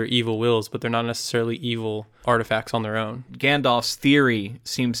their evil wills, but they're not necessarily evil artifacts on their own. Gandalf's theory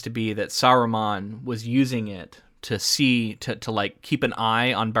seems to be that Saruman was using it to see to like keep an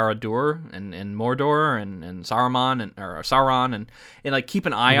eye on Barad-dûr and Mordor and Saruman or Sauron and like keep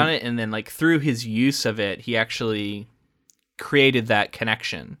an eye on it, and then like through his use of it, he actually created that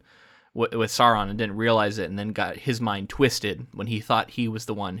connection with Sauron and didn't realize it, and then got his mind twisted when he thought he was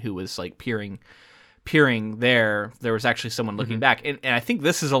the one who was like peering there. There was actually someone looking back, and I think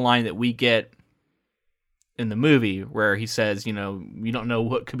this is a line that we get in the movie where he says, you don't know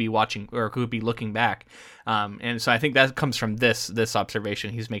what could be watching or could be looking back, and so I think that comes from this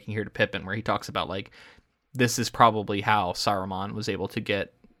observation he's making here to Pippin, where he talks about like this is probably how Saruman was able to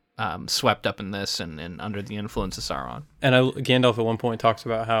get swept up in this and under the influence of Sauron. And Gandalf at one point talks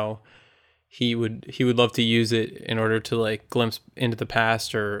about how he would love to use it in order to like glimpse into the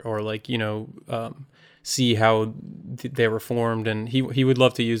past or like see how they were formed, and he would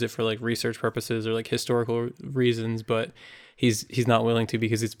love to use it for like research purposes or like historical reasons, but he's not willing to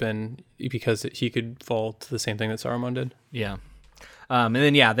because he could fall to the same thing that Saruman did. Yeah. And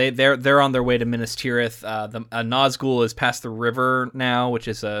then they're on their way to Minas Tirith. The Nazgul is past the river now, which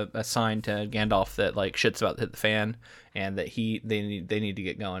is a sign to Gandalf that like shit's about to hit the fan, and that they need to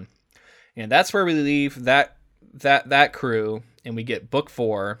get going. And that's where we leave that crew, and we get Book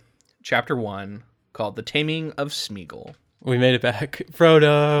 4, Chapter 1, called The Taming of Smeagol. We made it back,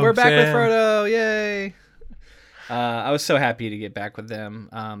 Frodo. We're back with Frodo, yay! I was so happy to get back with them.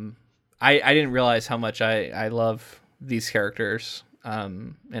 I didn't realize how much I love these characters.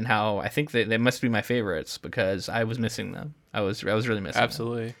 And how I think they must be my favorites because I was missing them. I was really missing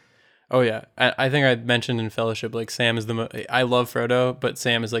Absolutely. them. Oh yeah. I think I mentioned in Fellowship, like Sam is I love Frodo, but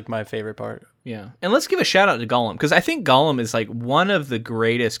Sam is like my favorite part. Yeah. And let's give a shout out to Gollum, because I think Gollum is like one of the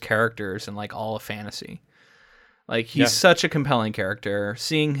greatest characters in like all of fantasy. Like he's such a compelling character.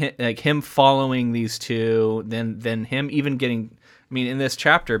 Seeing him following these two, then him even getting, I mean, in this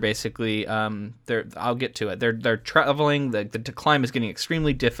chapter, basically, I'll get to it. They're traveling. The climb is getting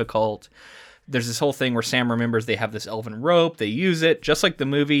extremely difficult. There's this whole thing where Sam remembers they have this elven rope. They use it just like the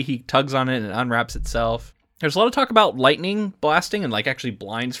movie. He tugs on it and it unwraps itself. There's a lot of talk about lightning blasting and like actually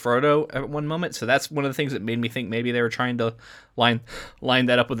blinds Frodo at one moment. So that's one of the things that made me think maybe they were trying to line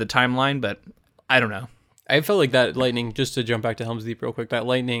that up with the timeline. But I don't know. I felt like that lightning, just to jump back to Helm's Deep real quick, that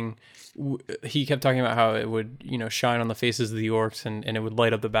lightning, he kept talking about how it would, shine on the faces of the orcs and it would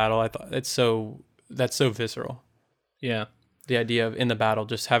light up the battle. I thought that's so visceral. Yeah. The idea of in the battle,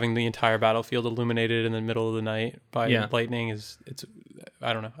 just having the entire battlefield illuminated in the middle of the night by lightning it's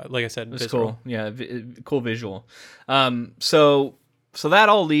I don't know. Like I said, it's visceral. Cool. Yeah. Cool visual. So that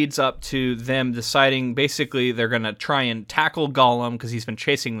all leads up to them deciding basically they're going to try and tackle Gollum because he's been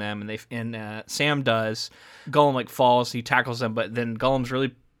chasing them, and Sam does. Gollum like falls, he tackles him, but then Gollum's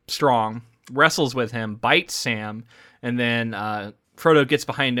really strong, wrestles with him, bites Sam, and then Frodo gets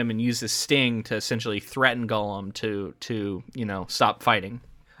behind him and uses Sting to essentially threaten Gollum to stop fighting.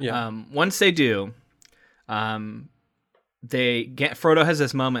 Yeah. Once they do, Frodo has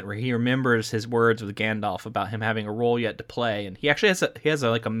this moment where he remembers his words with Gandalf about him having a role yet to play, and he actually has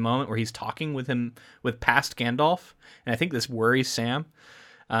a moment where he's talking with past Gandalf, and I think this worries Sam.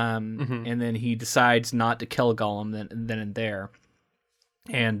 And then he decides not to kill Gollum then and there,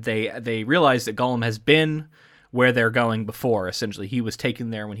 and they realize that Gollum has been where they're going before. Essentially, he was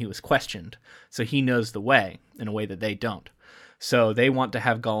taken there when he was questioned, so he knows the way in a way that they don't. So they want to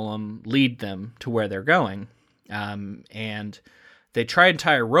have Gollum lead them to where they're going. And they try to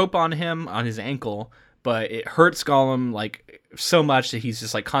tie a rope on him, on his ankle, but it hurts Gollum like so much that he's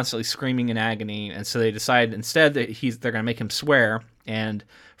just like constantly screaming in agony. And so they decide instead that they're going to make him swear. And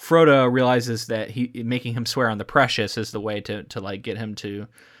Frodo realizes that making him swear on the Precious is the way to like get him to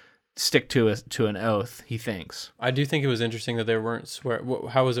stick to an oath, he thinks. I do think it was interesting that they weren't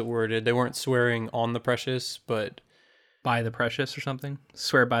how was it worded? They weren't swearing on the Precious, but by the Precious or something.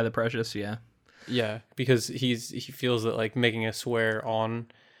 Swear by the Precious, yeah. Yeah, because he feels that like making a swear on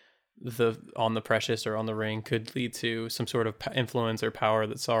the Precious or on the ring could lead to some sort of influence or power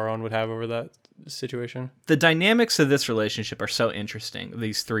that Sauron would have over that situation. The dynamics of this relationship are so interesting,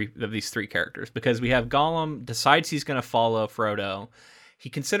 these three characters, because we have Gollum decides he's going to follow Frodo. He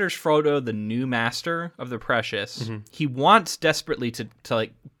considers Frodo the new master of the Precious. Mm-hmm. He wants desperately to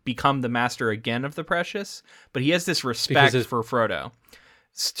like become the master again of the Precious, but he has this respect for Frodo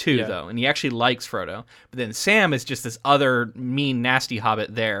too, though, and he actually likes Frodo. But then Sam is just this other mean, nasty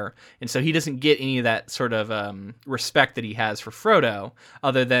hobbit there, and so he doesn't get any of that sort of respect that he has for Frodo,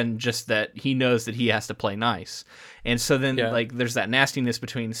 other than just that he knows that he has to play nice. And so then, like, there's that nastiness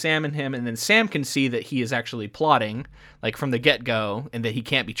between Sam and him, and then Sam can see that he is actually plotting, like, from the get-go, and that he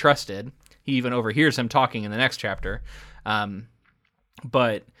can't be trusted. He even overhears him talking in the next chapter.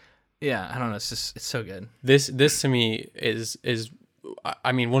 But yeah, I don't know. It's so good. This to me is.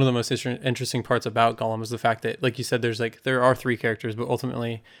 I mean, one of the most interesting parts about Gollum is the fact that, like you said, there are three characters, but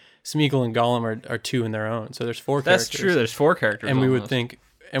ultimately Smeagol and Gollum are two in their own. So there's four characters. That's true. There's four characters. And we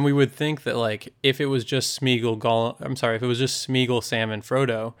would think that, like, if it was just Smeagol, Sam, and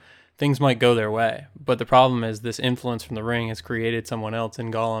Frodo, things might go their way. But the problem is this influence from the ring has created someone else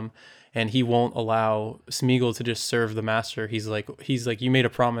in Gollum, and he won't allow Smeagol to just serve the master. He's like, you made a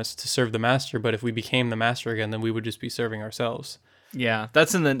promise to serve the master, but if we became the master again, then we would just be serving ourselves. Yeah,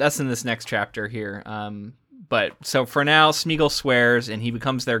 that's in this next chapter here. But so for now, Smeagol swears and he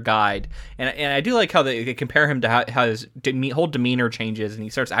becomes their guide. And I do like how they compare him to how his whole demeanor changes, and he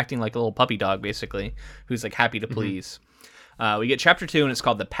starts acting like a little puppy dog, basically, who's like happy to please. We get chapter 2, and it's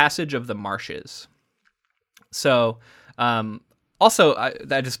called The Passage of the Marshes. So, also,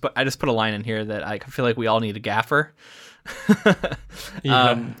 I just put a line in here that I feel like we all need a gaffer.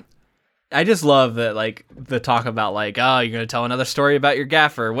 Yeah. I just love that, like, the talk about, like, oh, you're going to tell another story about your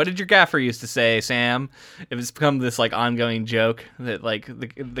gaffer. What did your gaffer used to say, Sam? It's become this, like, ongoing joke that, like,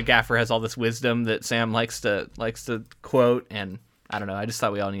 the gaffer has all this wisdom that Sam likes to quote, and I don't know. I just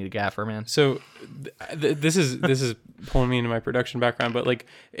thought we all need a gaffer, man. So this is pulling me into my production background, but, like,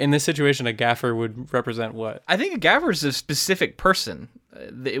 in this situation, a gaffer would represent what? I think a gaffer is a specific person.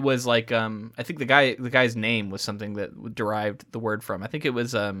 It was, like, I think the guy's name was something that derived the word from. I think it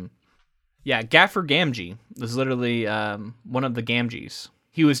was, Gaffer Gamgee was literally one of the Gamgees.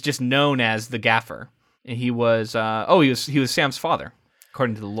 He was just known as the Gaffer, and he was Sam's father,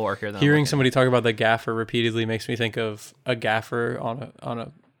 according to the lore here. Hearing somebody talk about the Gaffer repeatedly makes me think of a gaffer on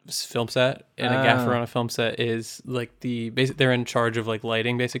a film set, and a gaffer on a film set is like they're in charge of like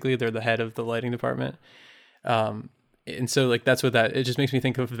lighting. Basically, they're the head of the lighting department. And so, like, that's what it just makes me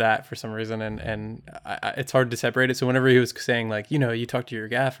think of that for some reason, and it's hard to separate it. So whenever he was saying, like, you talk to your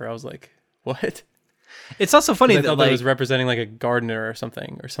gaffer, I was like, what? It's also funny that that was representing like a gardener or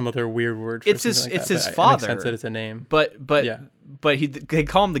something, or some other weird word. It's his father. It makes sense that it's a name. But they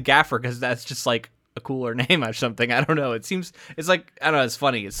call him the Gaffer because that's just like a cooler name or something. I don't know. It's like, I don't know. It's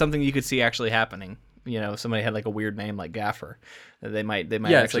funny. It's something you could see actually happening. Somebody had like a weird name like Gaffer. They might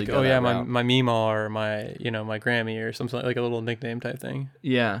actually it's like, my Meemaw or my my Grammy or something like a little nickname type thing.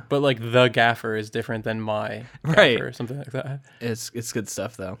 Yeah, but like the Gaffer is different than my Gaffer, right, or something like that. It's good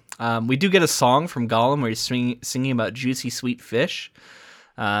stuff though. We do get a song from Gollum where he's singing about juicy sweet fish,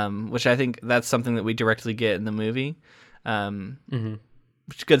 which I think that's something that we directly get in the movie.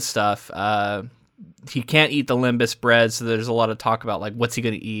 Which is good stuff. He can't eat the Limbus bread, so there's a lot of talk about like what's he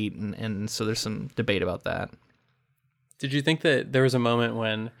going to eat, and so there's some debate about that. Did you think that there was a moment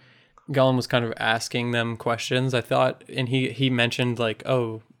when Gollum was kind of asking them questions? I thought, and he mentioned like,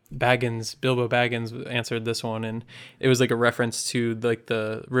 oh, Bilbo Baggins answered this one, and it was like a reference to like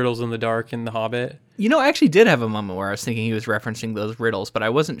the riddles in the dark in The Hobbit. You know, I actually did have a moment where I was thinking he was referencing those riddles, but I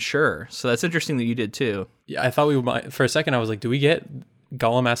wasn't sure. So that's interesting that you did too. Yeah, I thought we might. For a second, I was like, do we get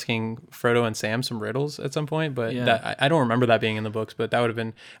Gollum asking Frodo and Sam some riddles at some point? But I don't remember that being in the books. But that would have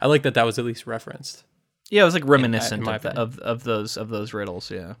been. I like that was at least referenced. Yeah, it was like reminiscent of those riddles.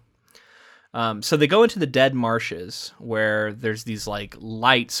 Yeah. So they go into the dead marshes where there's these like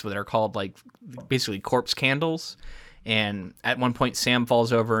lights that are called like basically corpse candles. And at one point, Sam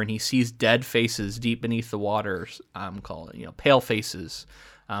falls over and he sees dead faces deep beneath the waters, pale faces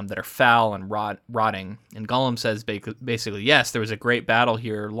that are foul and rotting. And Gollum says basically, yes, there was a great battle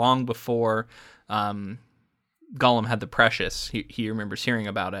here long before Gollum had the precious. He remembers hearing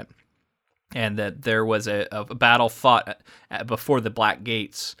about it. And that there was a battle fought before the Black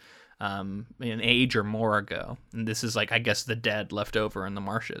Gates an age or more ago. And this is like, I guess, the dead left over in the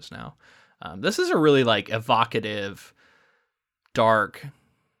marshes now. This is a really like evocative, dark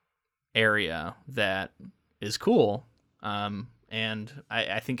area that is cool, and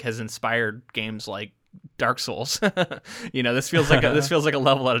I think has inspired games like Dark Souls. This feels like a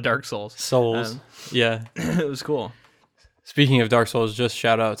level out of Dark Souls. Yeah, it was cool. Speaking of Dark Souls, just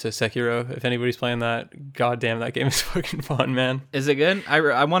shout out to Sekiro. If anybody's playing that, goddamn, that game is fucking fun, man. Is it good?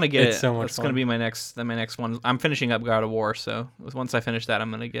 I want to get it. So much It's going to be my next one. I'm finishing up God of War, so once I finish that, I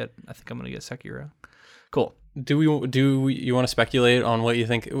think I'm going to get Sekiro. Cool. Do you want to speculate on what you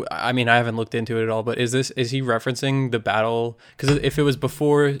think? I mean, I haven't looked into it at all, but is he referencing the battle? Because if it was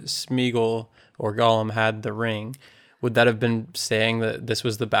before Smeagol or Gollum had the ring, would that have been saying that this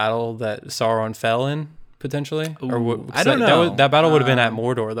was the battle that Sauron fell in? Potentially? I don't know. That battle would have been at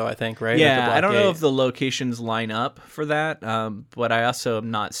Mordor, though, I think, right? Yeah, I don't know if the locations line up for that, but I also am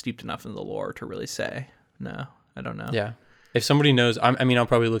not steeped enough in the lore to really say. No, I don't know. Yeah. If somebody knows, I'll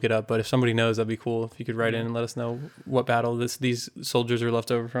probably look it up, but if somebody knows, that'd be cool if you could write in and let us know what battle these soldiers are left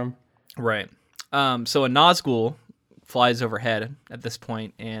over from. Right. So a Nazgul flies overhead at this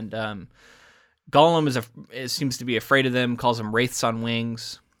point, and Gollum seems to be afraid of them, calls them wraiths on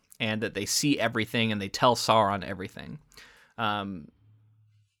wings, and that they see everything and they tell Sauron everything.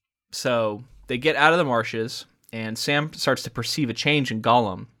 So they get out of the marshes, and Sam starts to perceive a change in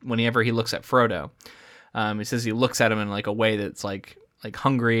Gollum whenever he looks at Frodo. He says he looks at him in like a way that's like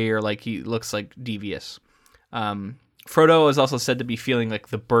hungry, or like he looks like devious. Frodo is also said to be feeling like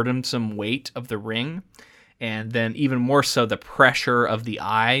the burdensome weight of the ring, and then even more so the pressure of the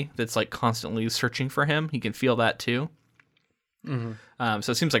eye that's like constantly searching for him. He can feel that too. Mm-hmm.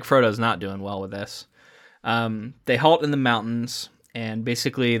 So it seems like Frodo's not doing well with this. They halt in the mountains, and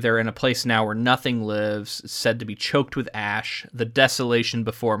basically they're in a place now where nothing lives. It's said to be choked with ash, the desolation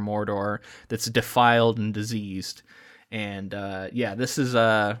before Mordor that's defiled and diseased. And this is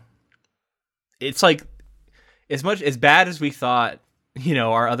it's like as bad as we thought,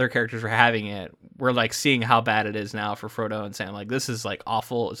 our other characters were having it. We're like seeing how bad it is now for Frodo and Sam. Like, this is like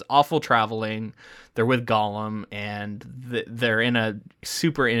awful. It's awful traveling. They're with Gollum, and they're in a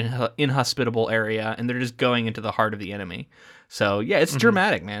super inhospitable area, and they're just going into the heart of the enemy. So yeah, it's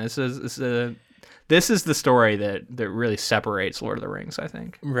dramatic, man. This is the story that really separates Lord of the Rings, I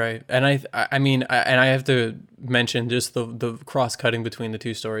think. Right, and I have to mention just the cross cutting between the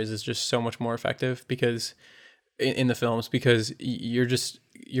two stories is just so much more effective because in the films, because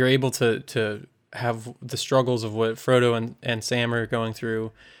you're able to have the struggles of what Frodo and Sam are going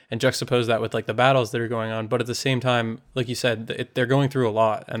through and juxtapose that with like the battles that are going on. But at the same time, like you said, they're going through a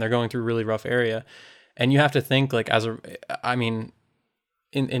lot and they're going through a really rough area. And you have to think like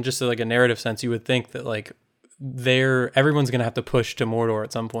in just like a narrative sense, you would think that like everyone's going to have to push to Mordor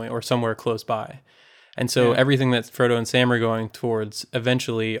at some point or somewhere close by. And so everything that Frodo and Sam are going towards,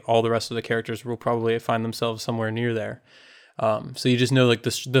 eventually all the rest of the characters will probably find themselves somewhere near there. So you just know like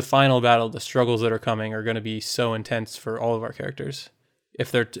the final battle, the struggles that are coming are going to be so intense for all of our characters. If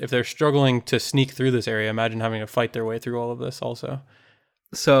they're struggling to sneak through this area, imagine having to fight their way through all of this also.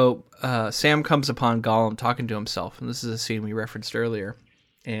 So Sam comes upon Gollum talking to himself, and this is a scene we referenced earlier.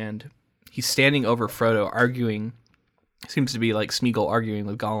 And he's standing over Frodo, arguing. Seems to be like Smeagol arguing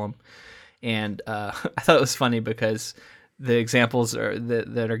with Gollum. And I thought it was funny because the examples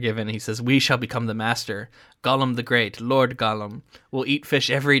that are given, he says, "We shall become the master. Gollum the Great, Lord Gollum, will eat fish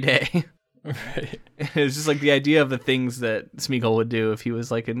every day." Right. It's just like the idea of the things that Smeagol would do if he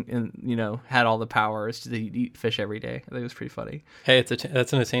was like had all the powers to eat fish every day. I think it was pretty funny. Hey,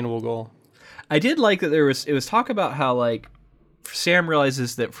 that's an attainable goal. I did like that it was talk about how like Sam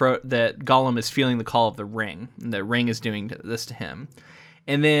realizes that that Gollum is feeling the call of the ring, and that ring is doing this to him.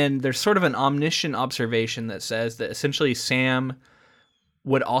 And then there's sort of an omniscient observation that says that essentially Sam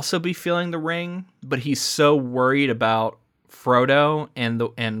would also be feeling the ring, but he's so worried about Frodo and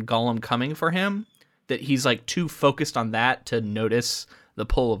Gollum coming for him that he's like too focused on that to notice the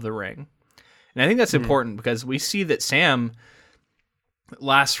pull of the ring. And I think that's important because we see that Sam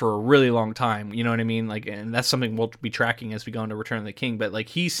lasts for a really long time. You know what I mean? Like, and that's something we'll be tracking as we go into Return of the King. But like,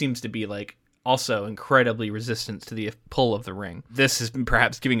 he seems to be like also incredibly resistant to the pull of the ring. This is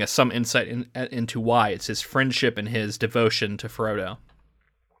perhaps giving us some insight into why. It's his friendship and his devotion to Frodo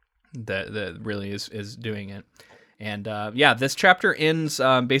that really is doing it. And this chapter ends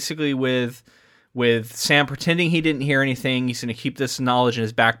basically with Sam pretending he didn't hear anything. He's going to keep this knowledge in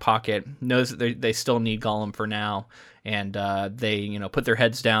his back pocket, knows that they still need Gollum for now, and they put their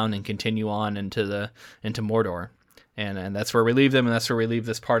heads down and continue on into Mordor. And that's where we leave them, and that's where we leave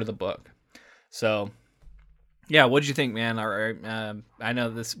this part of the book. So, yeah, what did you think, man? I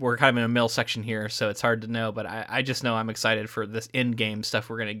know we're kind of in a middle section here, so it's hard to know, but I just know I'm excited for this end-game stuff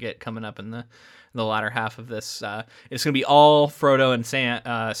we're going to get coming up in the latter half of this. It's going to be all Frodo and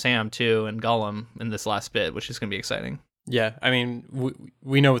Sam too, and Gollum in this last bit, which is going to be exciting. Yeah, I mean,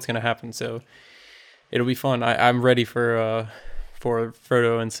 we know what's going to happen, so it'll be fun. I'm ready for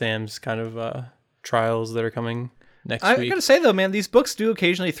Frodo and Sam's kind of trials that are coming next week. I gotta say though, man, these books do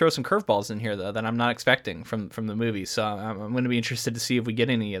occasionally throw some curveballs in here though that I'm not expecting from the movie. So I'm going to be interested to see if we get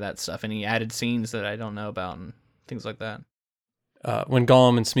any of that stuff, any added scenes that I don't know about and things like that. When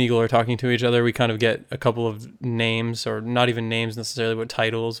Gollum and Smeagol are talking to each other, we kind of get a couple of names, or not even names necessarily, but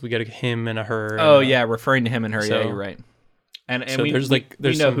titles. We get a him and a her. Oh yeah, referring to him and her. So, yeah, you're right. And so we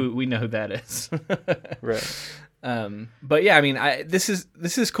know who that is. Right. But yeah, I mean, this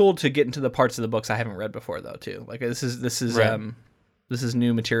is cool to get into the parts of the books I haven't read before though too. Like this is right. This is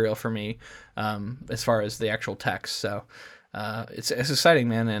new material for me, as far as the actual text. So, it's exciting,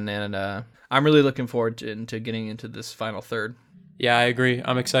 man, and I'm really looking forward to getting into this final third. Yeah, I agree.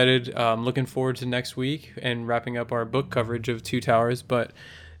 I'm excited. Looking forward to next week and wrapping up our book coverage of Two Towers. But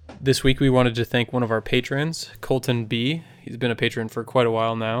this week we wanted to thank one of our patrons, Colton B. He's been a patron for quite a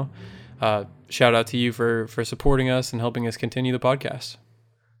while now. Shout out to you for supporting us and helping us continue the podcast.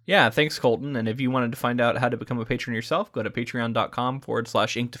 Yeah, thanks, Colton. And if you wanted to find out how to become a patron yourself, go to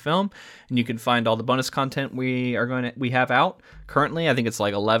patreon.com/inktofilm, and you can find all the bonus content we have out. Currently, I think it's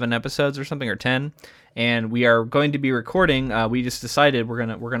like 11 episodes or something, or 10. And we are going to be recording. We just decided we're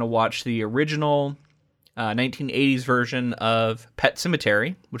gonna watch the original 1980s version of Pet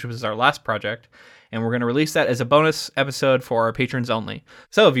Sematary, which was our last project, and we're going to release that as a bonus episode for our patrons only.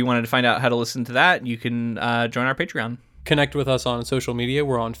 So if you wanted to find out how to listen to that, you can join our Patreon. Connect with us on social media.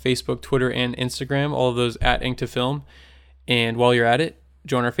 We're on Facebook, Twitter, and Instagram, all of those at Ink2Film. And while you're at it,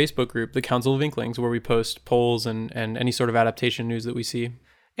 join our Facebook group, the Council of Inklings, where we post polls and any sort of adaptation news that we see.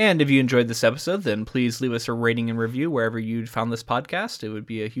 And if you enjoyed this episode, then please leave us a rating and review wherever you found this podcast. It would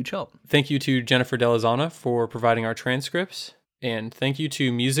be a huge help. Thank you to Jennifer Delazana for providing our transcripts. And thank you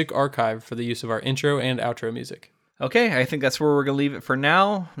to Music Archive for the use of our intro and outro music. Okay, I think that's where we're going to leave it for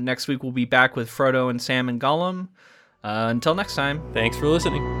now. Next week we'll be back with Frodo and Sam and Gollum. Until next time. Thanks for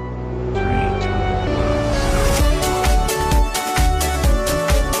listening.